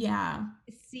like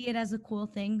see it as a cool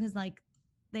thing because like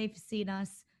they've seen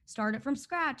us start it from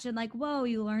scratch and like, whoa,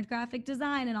 you learned graphic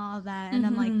design and all of that. And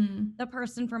I'm like, the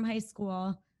person from high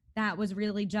school that was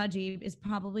really judgy is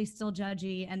probably still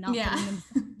judgy and not putting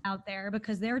themselves out there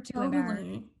because they're too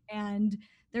embarrassed and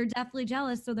they're definitely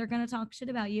jealous. So they're going to talk shit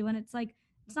about you. And it's like,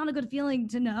 it's not a good feeling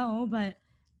to know, but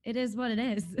it is what it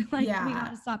is. Like, we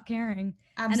got to stop caring.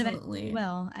 Absolutely. And eventually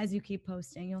will, as you keep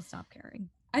posting, you'll stop caring.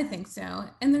 I think so.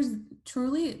 And there's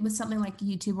truly, with something like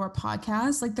YouTube or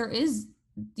podcast, like that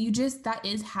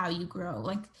is how you grow.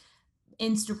 Like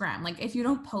Instagram, like if you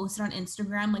don't post it on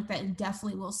Instagram, like that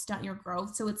definitely will stunt your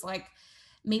growth. So it's like,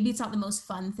 maybe it's not the most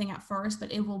fun thing at first,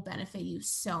 but it will benefit you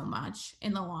so much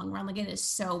in the long run. Like, it is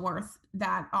so worth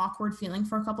that awkward feeling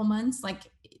for a couple months.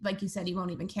 Like you said, you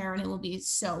won't even care and it will be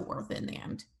so worth it in the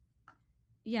end.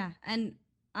 Yeah. And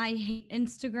I hate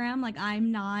Instagram. Like, I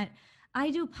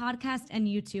do podcast and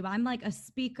YouTube. I'm like a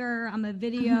speaker. I'm a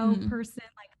video person.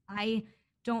 Like, I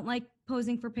don't like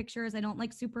posing for pictures. I don't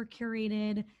like super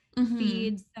curated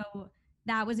feeds. So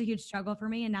that was a huge struggle for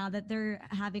me. And now that they're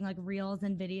having like reels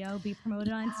and video be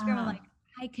promoted on Instagram, I'm like,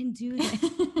 I can do this.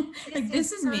 Like,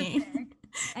 this is me.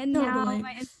 And now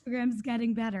my Instagram's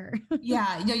getting better.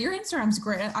 Yeah, your Instagram's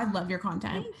great. I love your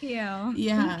content. Thank you.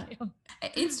 Yeah. Thank you.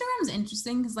 Instagram's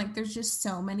interesting because like there's just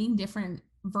so many different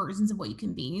versions of what you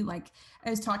can be. Like I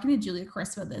was talking to Julia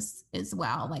Chris about this as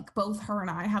well. Like both her and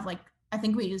I have like, I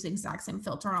think we use the exact same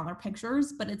filter on all our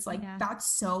pictures, but it's like that's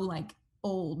so like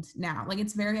old now. Like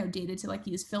it's very outdated to like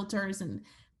use filters, and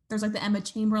there's like the Emma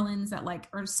Chamberlains that like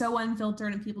are so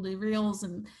unfiltered and people do reels,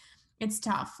 and it's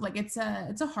tough. Like it's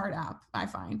a hard app, I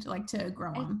find, like to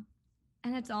grow on.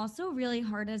 And it's also really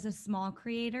hard as a small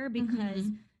creator because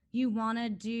you want to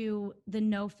do the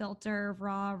no filter,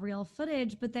 raw, real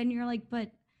footage, but then you're like, but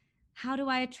how do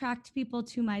I attract people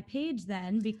to my page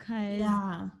then? Because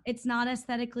it's not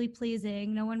aesthetically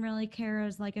pleasing. No one really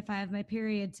cares, like, if I have my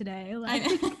period today. Like,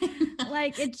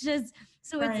 like it's just,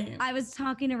 so it's, I was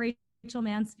talking to Rachel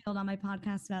Mansfield on my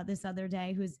podcast about this other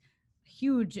day, who's a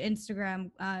huge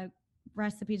Instagram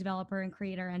recipe developer and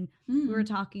creator. And we were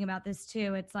talking about this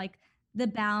too. It's like, the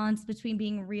balance between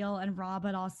being real and raw,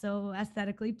 but also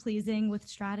aesthetically pleasing with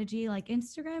strategy. Like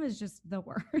Instagram is just the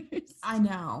worst. I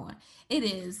know it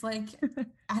is. Like,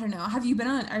 I don't know. Have you been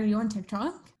are you on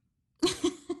TikTok?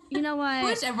 You know what? I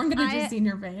wish everyone could have just seen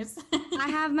your face. I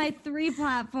have my 3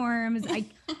 platforms.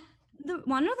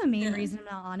 One of the main reason I'm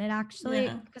not on it actually,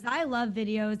 because I love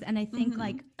videos and I think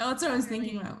like, oh, that's what I was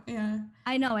thinking about. Yeah.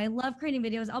 I know. I love creating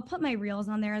videos. I'll put my reels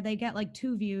on there. They get like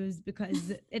 2 views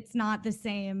because it's not the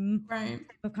same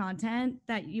type of content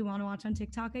that you want to watch on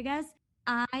TikTok, I guess.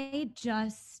 I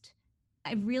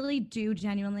really do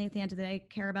genuinely at the end of the day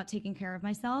care about taking care of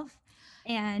myself.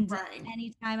 And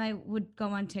anytime I would go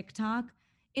on TikTok,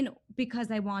 because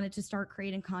I wanted to start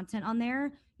creating content on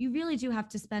there, you really do have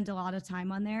to spend a lot of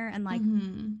time on there and like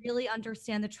really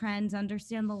understand the trends,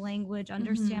 understand the language,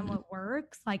 understand what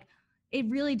works. Like it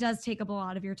really does take up a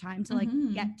lot of your time to like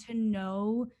get to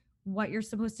know what you're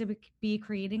supposed to be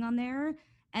creating on there.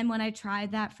 And when I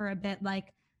tried that for a bit,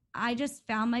 like I just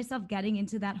found myself getting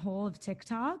into that hole of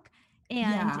TikTok,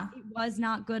 and it was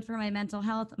not good for my mental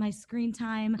health, my screen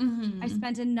time. I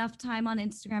spent enough time on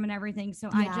Instagram and everything. So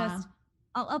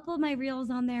I'll upload my reels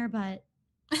on there, but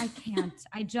I can't.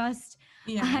 I just,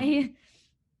 I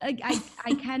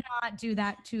cannot do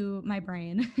that to my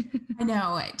brain. I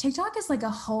know. TikTok is like a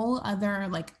whole other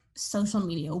like social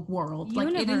media world.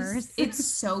 Universe. Like it's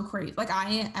so crazy. Like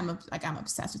I'm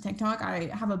obsessed with TikTok. I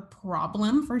have a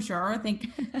problem for sure. I think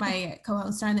my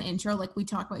co-host on the intro, like we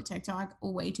talk about TikTok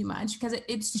way too much because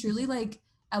it's truly like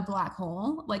a black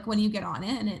hole. Like when you get on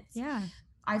it, and it's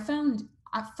I found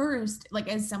at first, like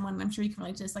as someone, I'm sure you can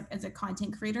relate to this, like as a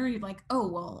content creator, you're like, oh,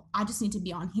 well, I just need to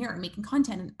be on here and making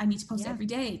content and I need to post every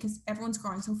day because everyone's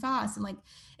growing so fast. And like,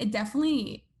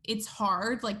 it's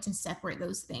hard, like to separate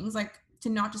those things, like to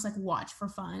not just like watch for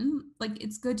fun. Like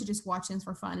it's good to just watch things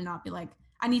for fun and not be like,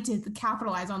 I need to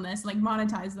capitalize on this, like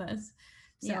monetize this.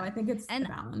 So I think it's the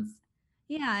balance.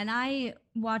 Yeah. And I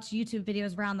watch YouTube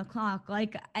videos around the clock,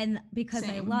 like, and because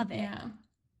I love it. Yeah.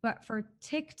 But for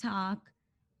TikTok,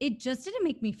 it just didn't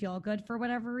make me feel good for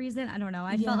whatever reason. I don't know.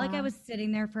 I felt like I was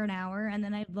sitting there for an hour and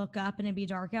then I'd look up and it'd be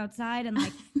dark outside. And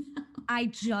like, I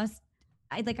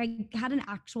had an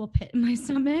actual pit in my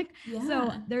stomach. Yeah.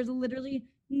 So there's literally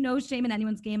no shame in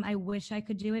anyone's game. I wish I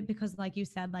could do it because like you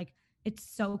said, like it's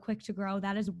so quick to grow.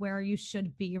 That is where you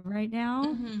should be right now.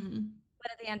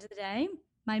 But at the end of the day,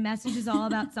 my message is all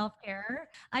about self-care.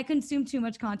 I consume too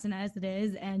much content as it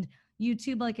is. And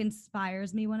YouTube like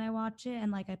inspires me when I watch it,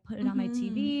 and like I put it on my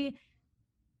TV.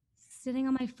 Sitting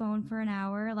on my phone for an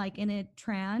hour, like in a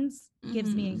trance,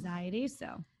 gives me anxiety.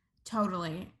 So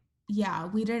totally. Yeah.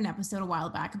 We did an episode a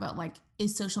while back about like,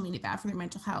 is social media bad for your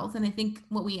mental health? And I think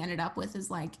what we ended up with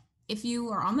is like, if you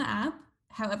are on the app,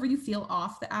 however you feel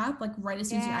off the app, like right as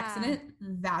soon as you exit it,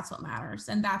 that's what matters.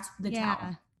 And that's the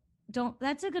tell.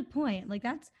 That's a good point. Like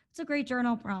it's a great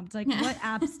journal prompt. Like what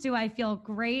apps do I feel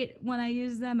great when I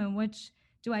use them and which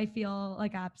do I feel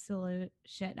like absolute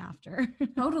shit after?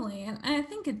 Totally. And I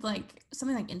think it's like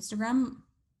something like Instagram,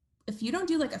 if you don't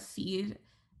do like a feed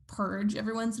purge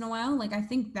every once in a while, like I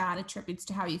think that attributes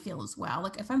to how you feel as well.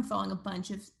 Like if I'm following a bunch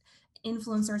of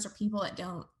influencers or people that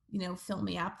don't, fill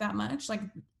me up that much, like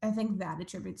I think that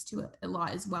attributes to it a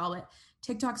lot as well. But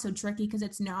TikTok's so tricky because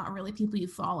it's not really people you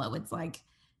follow. It's like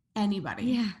anybody.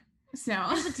 Yeah. So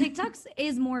but TikToks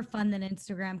is more fun than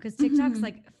Instagram because TikTok's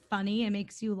like funny. It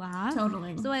makes you laugh.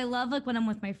 Totally. So I love like when I'm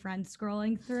with my friends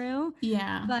scrolling through.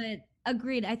 Yeah. But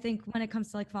agreed. I think when it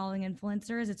comes to like following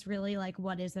influencers, it's really like,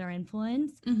 what is their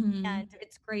influence? And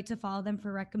it's great to follow them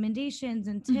for recommendations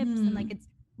and tips. And like, it's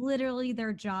literally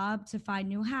their job to find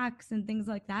new hacks and things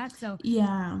like that. So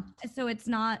it's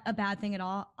not a bad thing at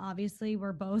all. Obviously,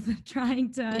 we're both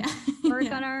trying to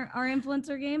work on our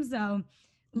influencer game. So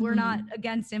we're not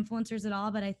against influencers at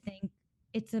all, but I think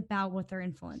it's about what their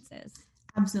influence is.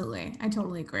 Absolutely. I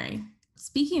totally agree.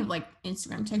 Speaking of like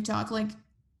Instagram, TikTok, like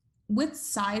with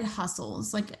side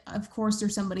hustles, like of course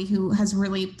there's somebody who has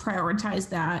really prioritized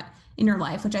that in your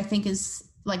life, which I think is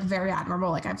like very admirable,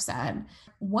 like I've said.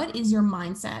 What is your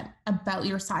mindset about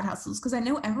your side hustles? Because I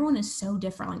know everyone is so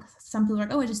different. Like some people are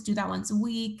like, oh, I just do that once a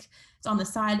week. It's on the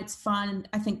side. It's fun. And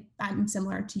I think I'm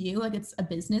similar to you. Like it's a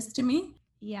business to me.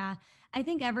 Yeah. I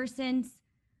think ever since,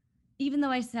 even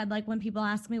though I said like when people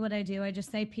ask me what I do, I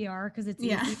just say PR because it's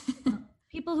easy.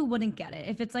 People who wouldn't get it.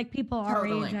 If it's like people our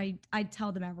age, I'd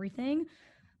tell them everything.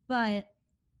 But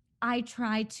I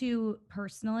try to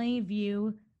personally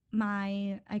view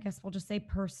my, I guess we'll just say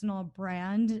personal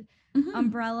brand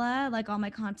umbrella, like all my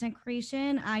content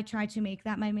creation. I try to make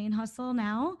that my main hustle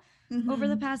now over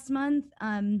the past month.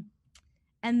 And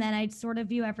then I'd sort of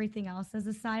view everything else as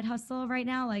a side hustle right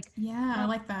now. Like, I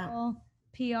like that.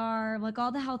 PR, like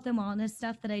all the health and wellness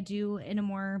stuff that I do in a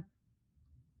more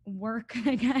work,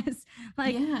 I guess.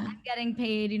 Like I'm getting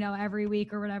paid, every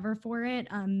week or whatever for it.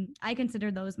 I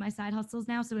consider those my side hustles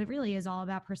now. So it really is all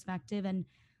about perspective and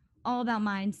all about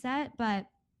mindset. But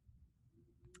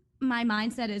my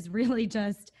mindset is really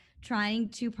just trying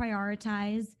to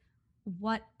prioritize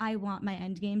what I want my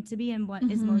end game to be and what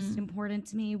is most important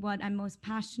to me, what I'm most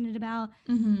passionate about.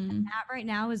 And that right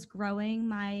now is growing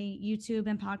my YouTube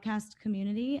and podcast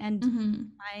community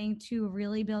and trying to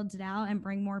really build it out and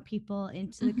bring more people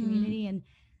into the community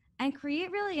and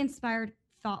create really inspired,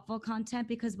 thoughtful content.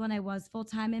 Because when I was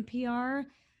full-time in PR,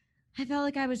 I felt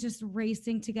like I was just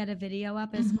racing to get a video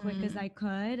up as quick as I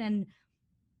could. And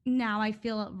now I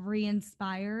feel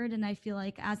re-inspired, and I feel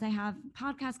like as I have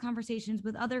podcast conversations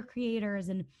with other creators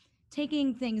and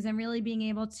taking things and really being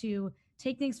able to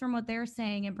take things from what they're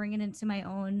saying and bring it into my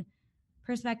own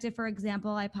perspective. For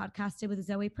example, I podcasted with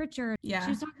Zoe Pritchard. She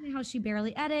was talking about how she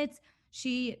barely edits.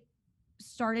 She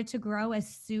started to grow as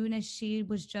soon as she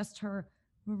was just her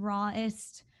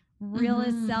rawest,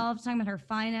 realest self, talking about her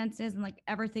finances and like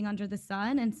everything under the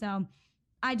sun. And so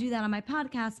I do that on my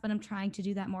podcast, but I'm trying to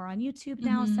do that more on YouTube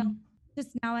now. So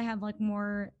just now I have like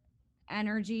more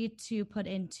energy to put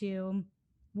into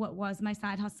what was my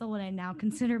side hustle, what I now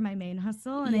consider my main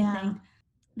hustle. And I think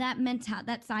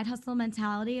that side hustle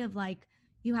mentality of like,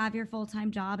 you have your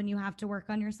full-time job and you have to work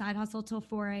on your side hustle till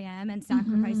 4 a.m. and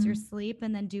sacrifice your sleep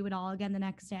and then do it all again the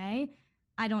next day.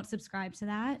 I don't subscribe to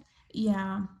that.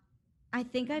 I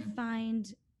think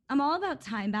I'm all about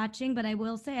time batching, but I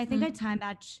will say, I think I time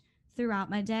batch throughout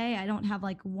my day. I don't have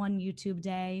like one YouTube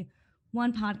day,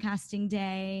 one podcasting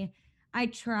day. I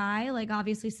try, like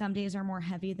obviously some days are more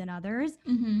heavy than others,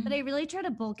 but I really try to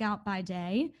bulk out by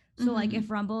day. So like if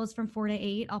Rumble is from 4 to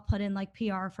 8, I'll put in like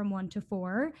PR from 1 to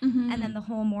 4. And then the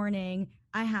whole morning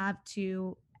I have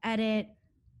to edit,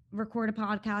 record a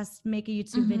podcast, make a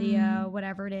YouTube video,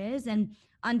 whatever it is. And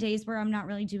on days where I'm not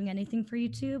really doing anything for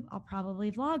YouTube, I'll probably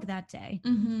vlog that day.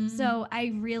 So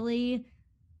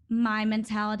my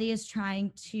mentality is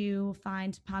trying to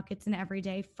find pockets in every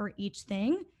day for each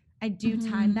thing. I do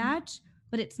time batch,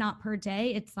 but it's not per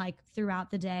day. It's like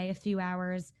throughout the day, a few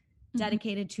hours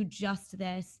dedicated to just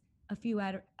this, a few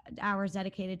hours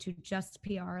dedicated to just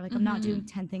PR. Like I'm not doing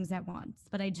 10 things at once,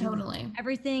 but I do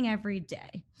everything every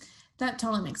day. That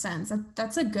totally makes sense.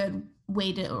 That's a good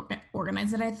way to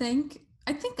organize it, I think.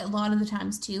 I think a lot of the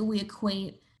times too, we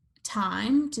equate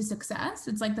time to success.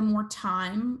 It's like the more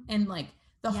time and like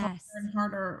the harder and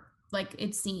harder like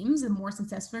it seems, the more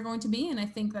successful you're going to be. And I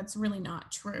think that's really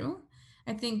not true.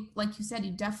 I think, like you said,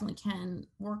 you definitely can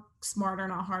work smarter,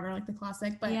 not harder, like the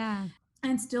classic, but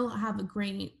and still have a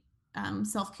great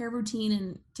self-care routine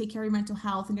and take care of your mental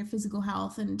health and your physical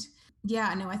health. And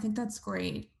I think that's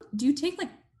great. Do you take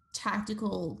like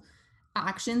tactical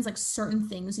actions, like certain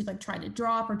things you've like tried to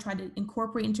drop or try to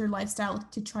incorporate into your lifestyle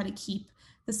to try to keep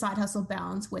the side hustle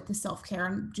balance with the self-care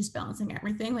and just balancing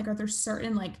everything? Like, are there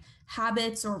certain like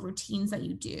habits or routines that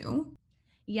you do?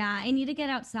 Yeah, I need to get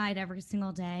outside every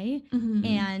single day.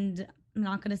 And I'm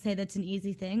not going to say that's an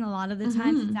easy thing. A lot of the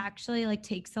times it's actually like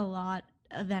takes a lot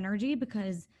of energy,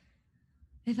 because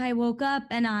if I woke up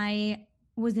and I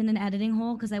was in an editing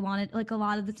hole because I wanted, like a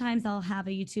lot of the times I'll have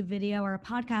a YouTube video or a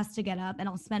podcast to get up and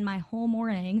I'll spend my whole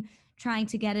morning trying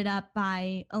to get it up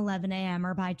by 11 a.m.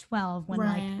 or by 12 when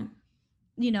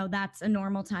like, that's a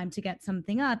normal time to get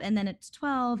something up. And then it's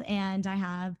 12 and I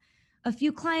have a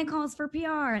few client calls for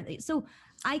PR. So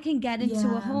I can get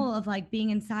into a hole of like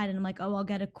being inside and I'm like, oh, I'll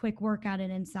get a quick workout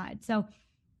in inside. So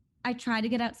I try to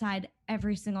get outside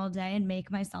every single day and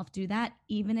make myself do that,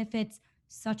 even if it's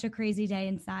such a crazy day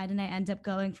inside and I end up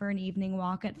going for an evening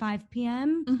walk at 5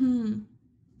 p.m. Mm-hmm.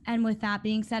 And with that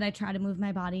being said, I try to move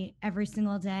my body every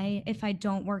single day. If I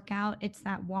don't work out, it's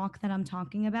that walk that I'm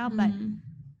talking about. But Mm-hmm.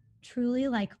 truly,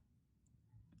 like,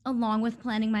 along with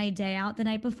planning my day out the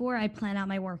night before, I plan out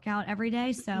my workout every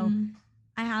day. So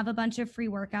I have a bunch of free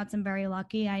workouts. I'm very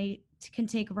lucky. I can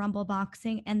take Rumble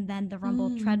boxing and then the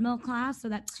Rumble treadmill class. So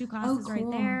that's 2 classes right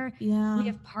there. We Yeah.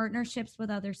 have partnerships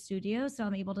with other studios. So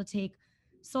I'm able to take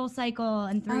Soul Cycle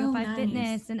and Oh, 305 nice.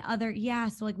 Fitness and other. Yeah.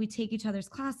 So like we take each other's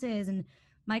classes, and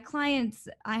my clients,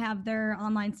 I have their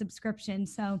online subscription.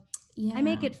 So Yeah. I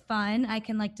make it fun. I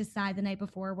can like decide the night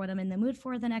before what I'm in the mood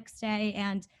for the next day.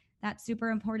 And that's super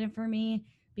important for me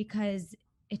because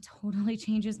it totally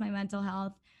changes my mental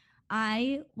health.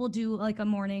 I will do like a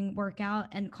morning workout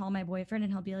and call my boyfriend,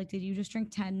 and he'll be like, "Did you just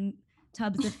drink 10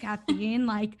 tubs of caffeine?"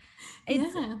 Like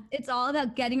Yeah. it's all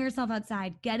about getting yourself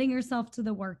outside, getting yourself to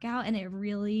the workout. And it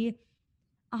really,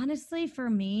 honestly, for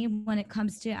me, when it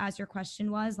comes to, as your question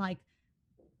was, like,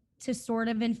 to sort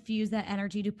of infuse that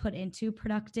energy to put into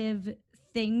productive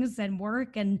things and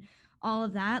work and all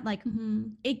of that, like,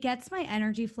 it gets my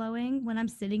energy flowing when I'm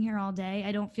sitting here all day.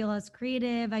 I don't feel as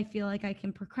creative. I feel like I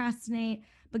can procrastinate.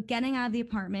 But getting out of the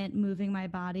apartment, moving my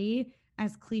body,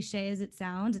 as cliche as it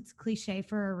sounds, it's cliche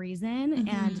for a reason.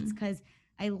 And it's because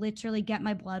I literally get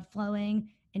my blood flowing,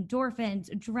 endorphins,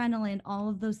 adrenaline, all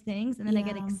of those things. And then I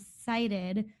get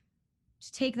excited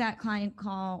to take that client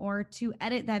call or to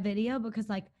edit that video because,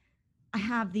 like, I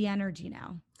have the energy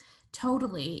now.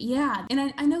 Totally. Yeah.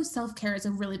 And I know self-care is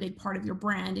a really big part of your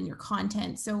brand and your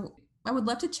content. So I would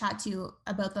love to chat to you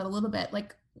about that a little bit.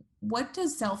 Like, what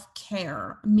does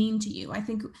self-care mean to you? I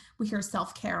think we hear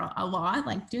self-care a lot,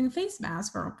 like doing a face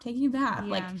mask or taking a bath.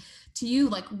 Yeah. Like, to you,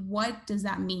 like, what does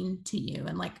that mean to you?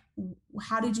 And like,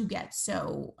 how did you get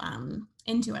so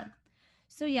into it?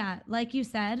 So yeah, like you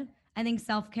said, I think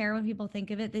self-care, when people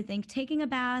think of it, they think taking a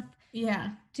bath,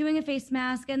 Yeah. doing a face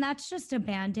mask, and that's just a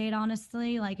Band-Aid,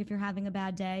 honestly. Like, if you're having a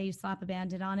bad day, you slap a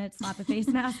Band-Aid on it, slap a face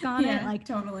mask on it. Like,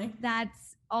 totally.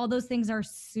 that's, all those things are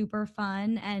super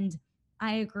fun. And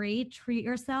I agree, treat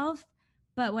yourself.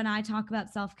 But when I talk about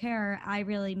self-care, I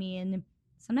really mean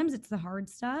sometimes it's the hard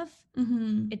stuff.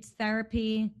 It's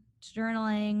therapy, it's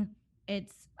journaling.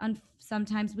 It's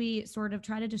sometimes we sort of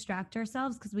try to distract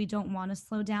ourselves because we don't want to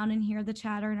slow down and hear the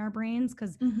chatter in our brains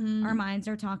because our minds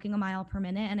are talking a mile per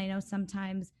minute. And I know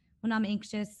sometimes when I'm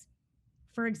anxious,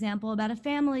 for example, about a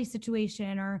family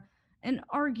situation or an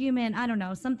argument, I don't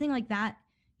know, something like that,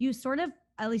 you sort of,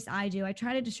 at least I do, I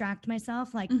try to distract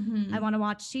myself. Like, I want to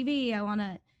watch TV,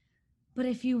 but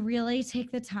if you really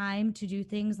take the time to do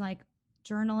things like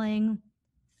journaling,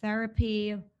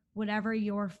 therapy, whatever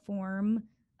your form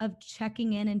of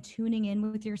checking in and tuning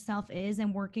in with yourself is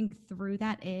and working through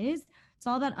that is, it's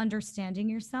all about understanding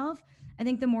yourself. I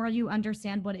think the more you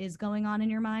understand what is going on in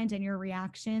your mind and your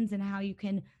reactions and how you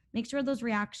can make sure those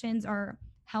reactions are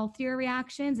healthier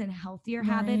reactions and healthier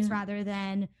habits rather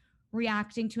than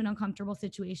reacting to an uncomfortable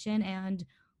situation and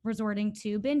resorting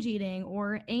to binge eating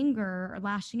or anger or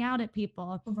lashing out at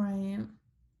people. Right.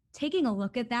 Taking a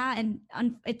look at that, and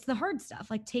it's the hard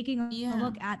stuff, like taking a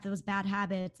look at those bad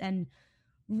habits and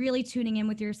really tuning in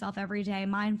with yourself every day,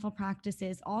 mindful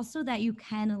practices, also that you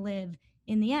can live,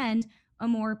 in the end, a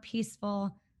more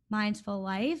peaceful, mindful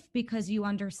life because you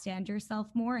understand yourself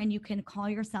more and you can call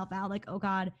yourself out like, oh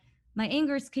God, my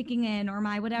anger is kicking in or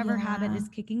my whatever habit is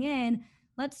kicking in.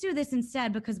 Let's do this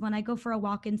instead, because when I go for a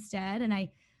walk instead and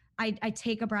I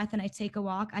take a breath and I take a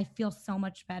walk, I feel so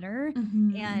much better.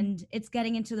 And it's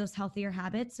getting into those healthier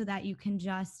habits so that you can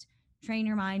just train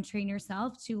your mind, train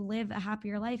yourself to live a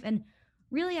happier life. And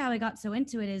really how I got so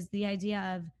into it is the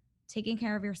idea of taking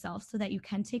care of yourself so that you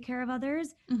can take care of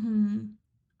others.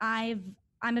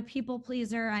 I'm a people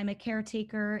pleaser, I'm a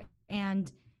caretaker,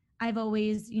 and I've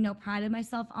always, prided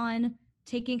myself on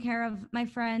taking care of my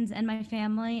friends and my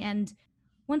family. And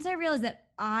once I realized that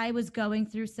I was going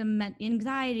through some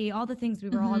anxiety, all the things we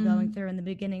were all going through in the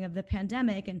beginning of the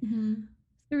pandemic, and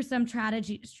through some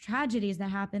tragedies that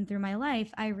happened through my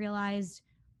life, I realized,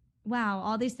 wow,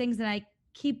 all these things that I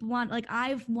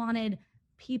I've wanted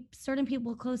certain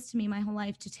people close to me my whole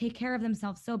life to take care of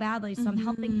themselves so badly. So I'm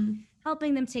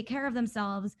helping them take care of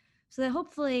themselves so that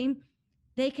hopefully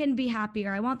they can be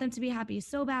happier. I want them to be happy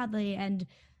so badly and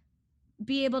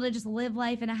be able to just live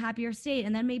life in a happier state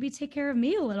and then maybe take care of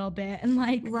me a little bit. And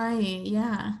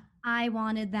I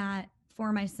wanted that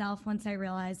for myself once I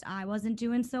realized I wasn't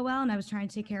doing so well and I was trying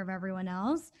to take care of everyone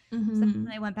else. So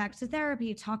I went back to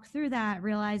therapy, talked through that,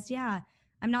 realized, yeah,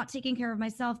 I'm not taking care of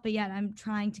myself, but yet I'm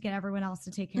trying to get everyone else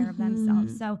to take care of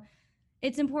themselves. So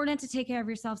it's important to take care of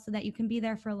yourself so that you can be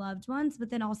there for loved ones, but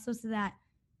then also so that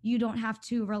you don't have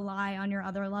to rely on your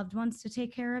other loved ones to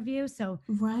take care of you. So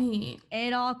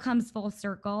it all comes full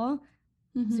circle.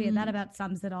 So yeah, that about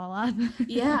sums it all up.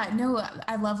 Yeah, no,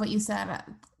 I love what you said.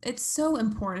 It's so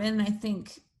important. And I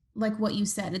think like what you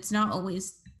said, it's not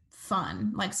always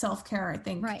fun, like self-care. I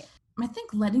think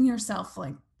letting yourself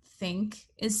like think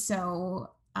is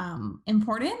so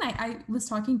important. I was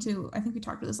talking to, I think we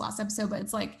talked about this last episode, but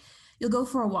it's like you'll go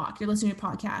for a walk, you're listening to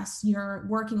podcasts, you're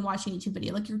working, watching a YouTube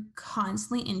video, like you're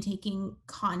constantly intaking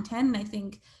content. And I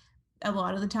think a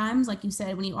lot of the times, like you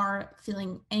said, when you are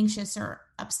feeling anxious or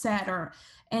upset or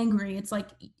angry, it's like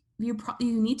you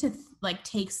need to like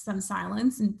take some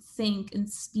silence and think and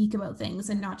speak about things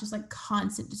and not just like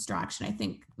constant distraction. I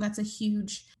think that's a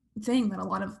huge thing that a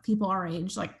lot of people our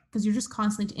age, like, because you're just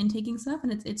constantly intaking stuff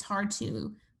and it's hard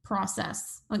to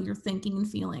process what you're thinking and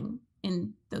feeling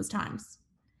in those times.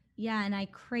 Yeah, and I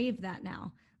crave that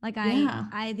now. Like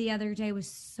I the other day was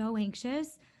so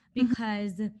anxious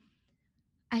because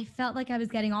I felt like I was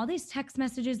getting all these text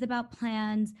messages about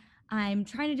plans. I'm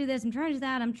trying to do this, I'm trying to do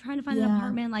that, I'm trying to find an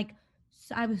apartment. Like,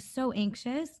 so I was so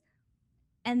anxious.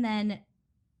 And then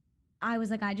I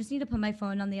was like, I just need to put my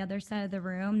phone on the other side of the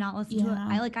room, not listen to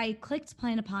it. I clicked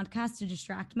playing a podcast to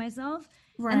distract myself.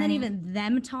 Right. And then even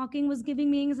them talking was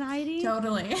giving me anxiety.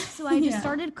 Totally. So I just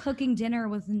started cooking dinner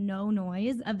with no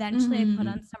noise. Eventually I put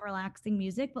on some relaxing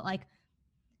music, but like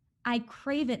I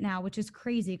crave it now, which is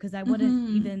crazy because I wouldn't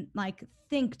even like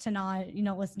think to not,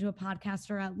 listen to a podcast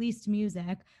or at least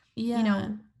music.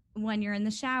 When you're in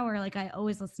the shower, like I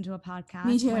always listen to a podcast.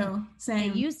 Me too.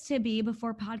 Same. It used to be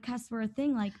before podcasts were a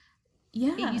thing. Like,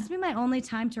 it used to be my only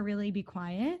time to really be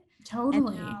quiet.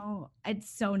 Totally. And now it's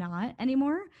so not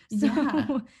anymore. So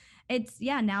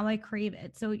now I crave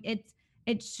it. So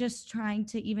it's just trying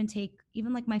to even take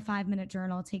like my 5-minute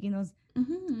journal, taking those,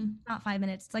 not 5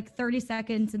 minutes, it's like 30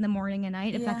 seconds in the morning and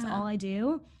night. If that's all I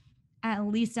do, at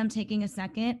least I'm taking a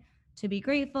second to be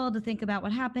grateful, to think about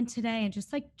what happened today and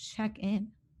just like check in.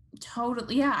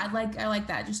 Totally. Yeah. I like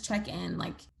that. Just check in.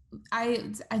 Like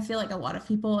I feel like a lot of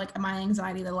people, like my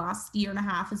anxiety the last year and a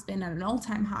half has been at an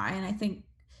all-time high. And I think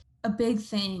a big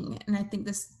thing, and I think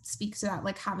this speaks to that,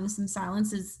 like having some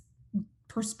silence, is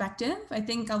perspective. I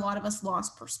think a lot of us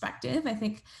lost perspective. I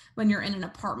think when you're in an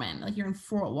apartment, like you're in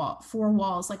four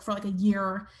walls, like for like a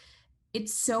year,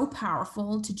 it's so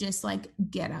powerful to just like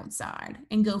get outside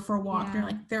and go for a walk. Yeah. You're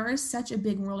like, there is such a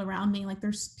big world around me. Like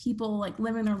there's people like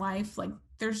living their life. Like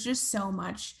there's just so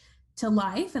much to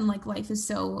life, and like life is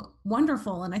so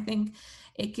wonderful. And I think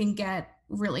it can get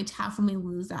really tough when we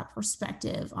lose that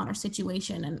perspective on our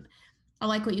situation. And I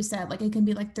like what you said, like it can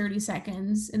be like 30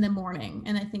 seconds in the morning.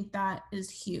 And I think that is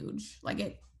huge. Like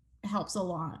it helps a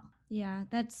lot. Yeah,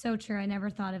 that's so true. I never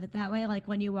thought of it that way. Like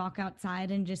when you walk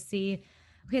outside and just see,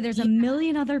 okay, there's a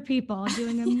million other people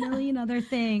doing a million other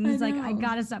things. I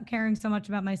gotta stop caring so much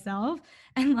about myself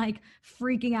and like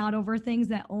freaking out over things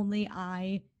that only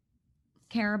I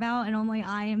care about and only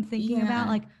I am thinking about.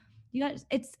 Like you guys,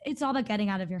 it's all about getting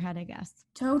out of your head, I guess.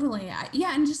 Totally.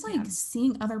 And just like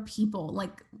seeing other people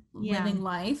like living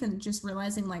life and just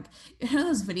realizing, like,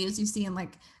 those videos you see in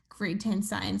like grade 10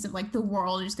 science of like the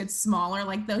world just gets smaller,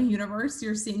 like the universe,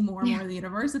 you're seeing more and more of the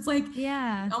universe. It's like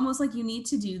almost like you need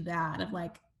to do that of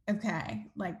like, okay,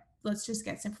 like let's just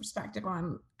get some perspective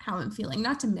on how I'm feeling,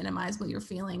 not to minimize what you're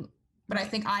feeling, but I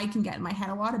think I can get in my head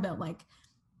a lot about like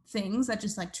things that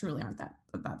just like truly aren't that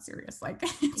serious. Like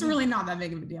it's really not that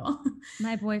big of a deal.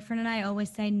 My boyfriend and I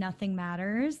always say nothing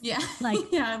matters. Yeah. Like,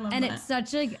 I love and that.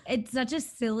 it's such a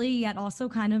silly yet also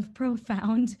kind of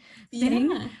profound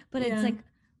thing. But it's like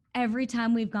every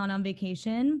time we've gone on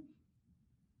vacation,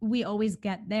 we always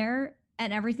get there,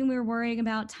 and everything we were worrying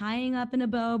about, tying up in a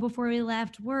bow before we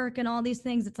left work and all these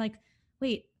things, it's like,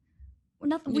 wait,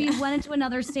 nothing. We went into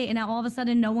another state and now all of a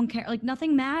sudden no one cares. Like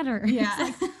nothing matters. Yeah.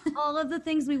 It's like all of the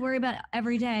things we worry about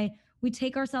every day, we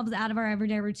take ourselves out of our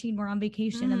everyday routine. We're on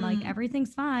vacation and like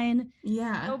everything's fine.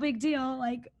 Yeah. No big deal.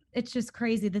 Like it's just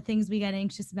crazy the things we get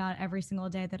anxious about every single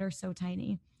day that are so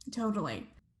tiny. Totally.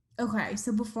 Okay.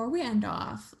 So before we end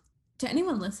off, to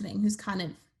anyone listening who's kind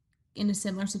of in a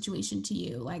similar situation to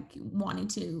you, like wanting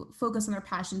to focus on their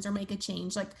passions or make a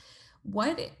change, like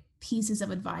what pieces of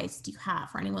advice do you have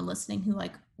for anyone listening who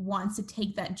like wants to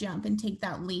take that jump and take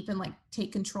that leap and like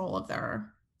take control of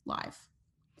their life?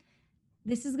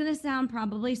 This is going to sound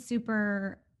probably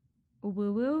super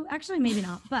woo-woo. Actually, maybe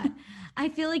not. But I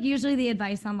feel like usually the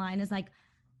advice online is like,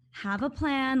 have a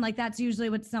plan. Like that's usually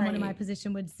what someone in my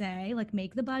position would say. Like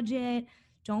make the budget.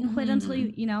 Don't quit until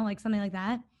you know, like something like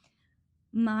that.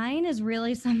 Mine is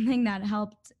really something that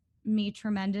helped me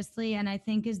tremendously, and I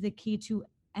think is the key to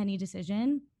any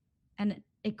decision. And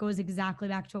it goes exactly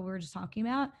back to what we were just talking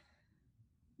about.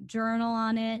 Journal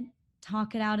on it,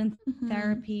 talk it out in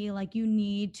therapy. Like, you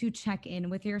need to check in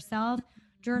with yourself.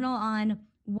 Journal on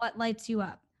what lights you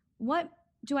up. What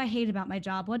do I hate about my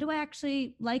job? What do I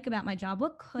actually like about my job?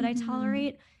 What could I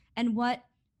tolerate? And what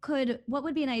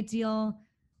would be an ideal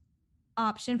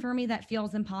option for me that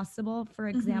feels impossible? For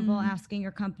example, asking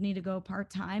your company to go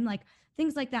part-time, like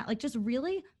things like that. Like, just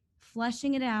really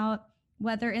fleshing it out,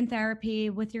 whether in therapy,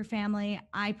 with your family.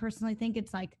 I personally think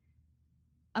it's like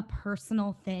a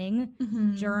personal thing.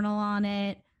 Journal on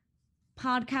it,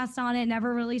 podcast on it,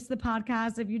 never release the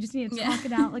podcast if you just need to talk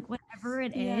it out, like whatever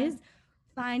it is.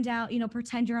 Find out,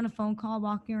 pretend you're on a phone call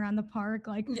walking around the park,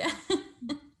 like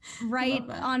write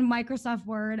on Microsoft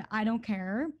Word. I don't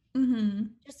care.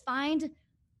 Just find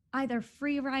either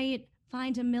free write,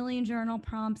 find a million journal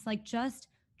prompts, like just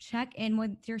check in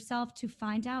with yourself to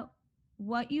find out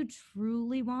what you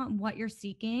truly want, what you're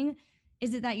seeking.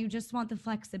 Is it that you just want the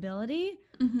flexibility,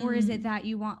 or is it that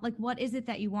you want, like, what is it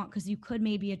that you want? Because you could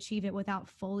maybe achieve it without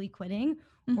fully quitting,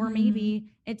 or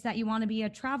maybe it's that you want to be a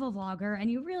travel vlogger and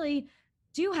you really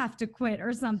do have to quit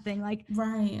or something. Like,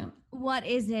 what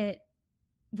is it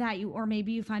that you, or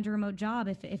maybe you find a remote job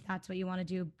if that's what you want to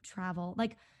do, travel.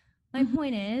 Like, my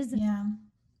point is,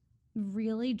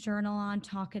 really journal on,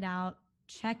 talk it out,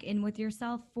 check in with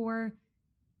yourself for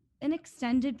an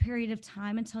extended period of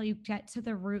time until you get to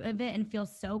the root of it and feel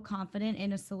so confident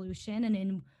in a solution and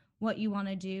in what you want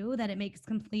to do that it makes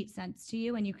complete sense to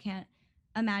you and you can't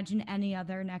imagine any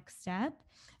other next step.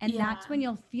 And that's when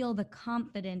you'll feel the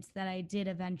confidence that I did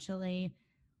eventually.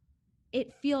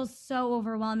 It feels so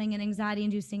overwhelming and anxiety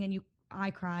inducing, and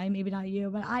I cry, maybe not you,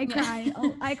 but I cried.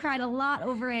 I cried a lot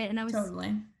over it, and I was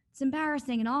it's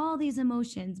embarrassing and all these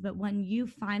emotions. But when you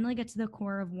finally get to the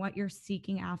core of what you're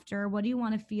seeking after, what do you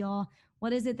want to feel?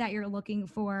 What is it that you're looking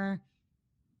for?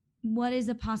 What is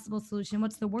a possible solution?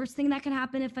 What's the worst thing that can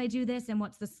happen if I do this? And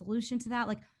what's the solution to that?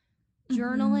 Like,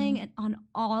 journaling on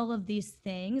all of these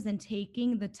things and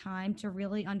taking the time to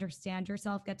really understand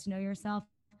yourself, get to know yourself,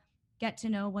 get to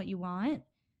know what you want.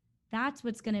 That's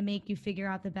what's going to make you figure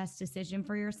out the best decision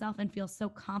for yourself and feel so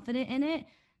confident in it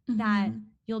that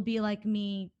you'll be like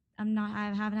me.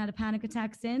 I haven't had a panic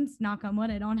attack since, knock on wood,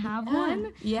 I don't have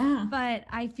one. But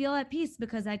I feel at peace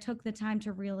because I took the time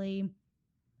to really,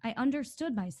 I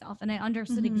understood myself and I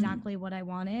understood exactly what I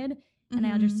wanted and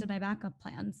I understood my backup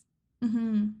plans.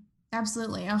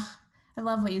 Absolutely. Oh, I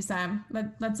love what you said.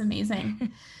 That's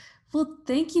amazing. Well,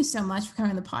 thank you so much for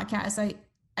coming on the podcast.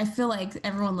 I feel like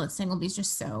everyone listening will be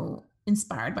just so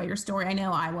inspired by your story. I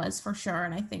know I was, for sure.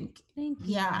 And I think, thank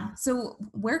you. So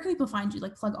where can people find you?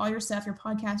 Like, plug all your stuff, your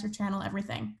podcast, your channel,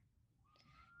 everything.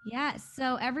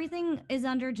 So everything is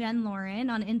under Jen Lauren.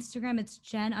 On Instagram, it's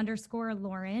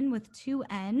Jen_Lauren with 2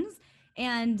 N's.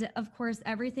 And of course,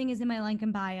 everything is in my link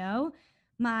in bio.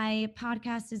 My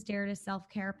podcast is Dare to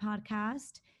Self-Care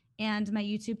Podcast. And my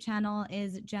YouTube channel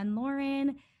is Jen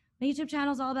Lauren. My YouTube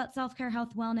channel is all about self-care,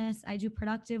 health, wellness. I do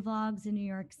productive vlogs in New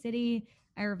York City.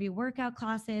 I review workout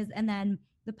classes. And then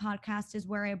the podcast is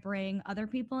where I bring other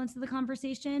people into the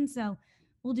conversation. So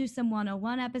we'll do some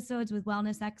 101 episodes with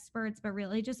wellness experts, but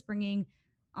really just bringing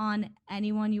on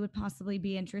anyone you would possibly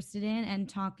be interested in and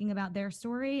talking about their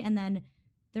story. And then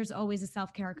there's always a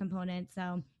self-care component.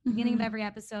 So beginning of every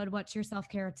episode, what's your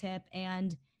self-care tip?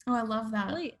 And I love that.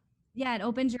 Really, it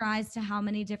opens your eyes to how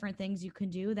many different things you can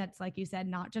do. That's, like you said,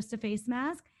 not just a face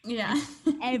mask.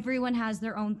 Everyone has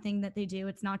their own thing that they do.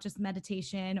 It's not just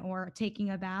meditation or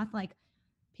taking a bath. Like,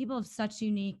 people have such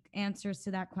unique answers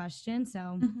to that question.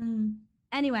 So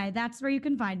anyway, that's where you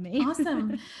can find me.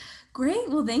 Awesome. Great.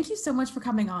 Well, thank you so much for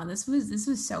coming on. This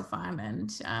was so fun.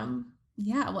 And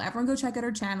well, everyone go check out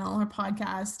her channel, her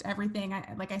podcast, everything.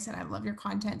 Like I said, I love your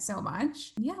content so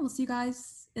much. We'll see you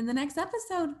guys in the next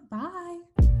episode. Bye.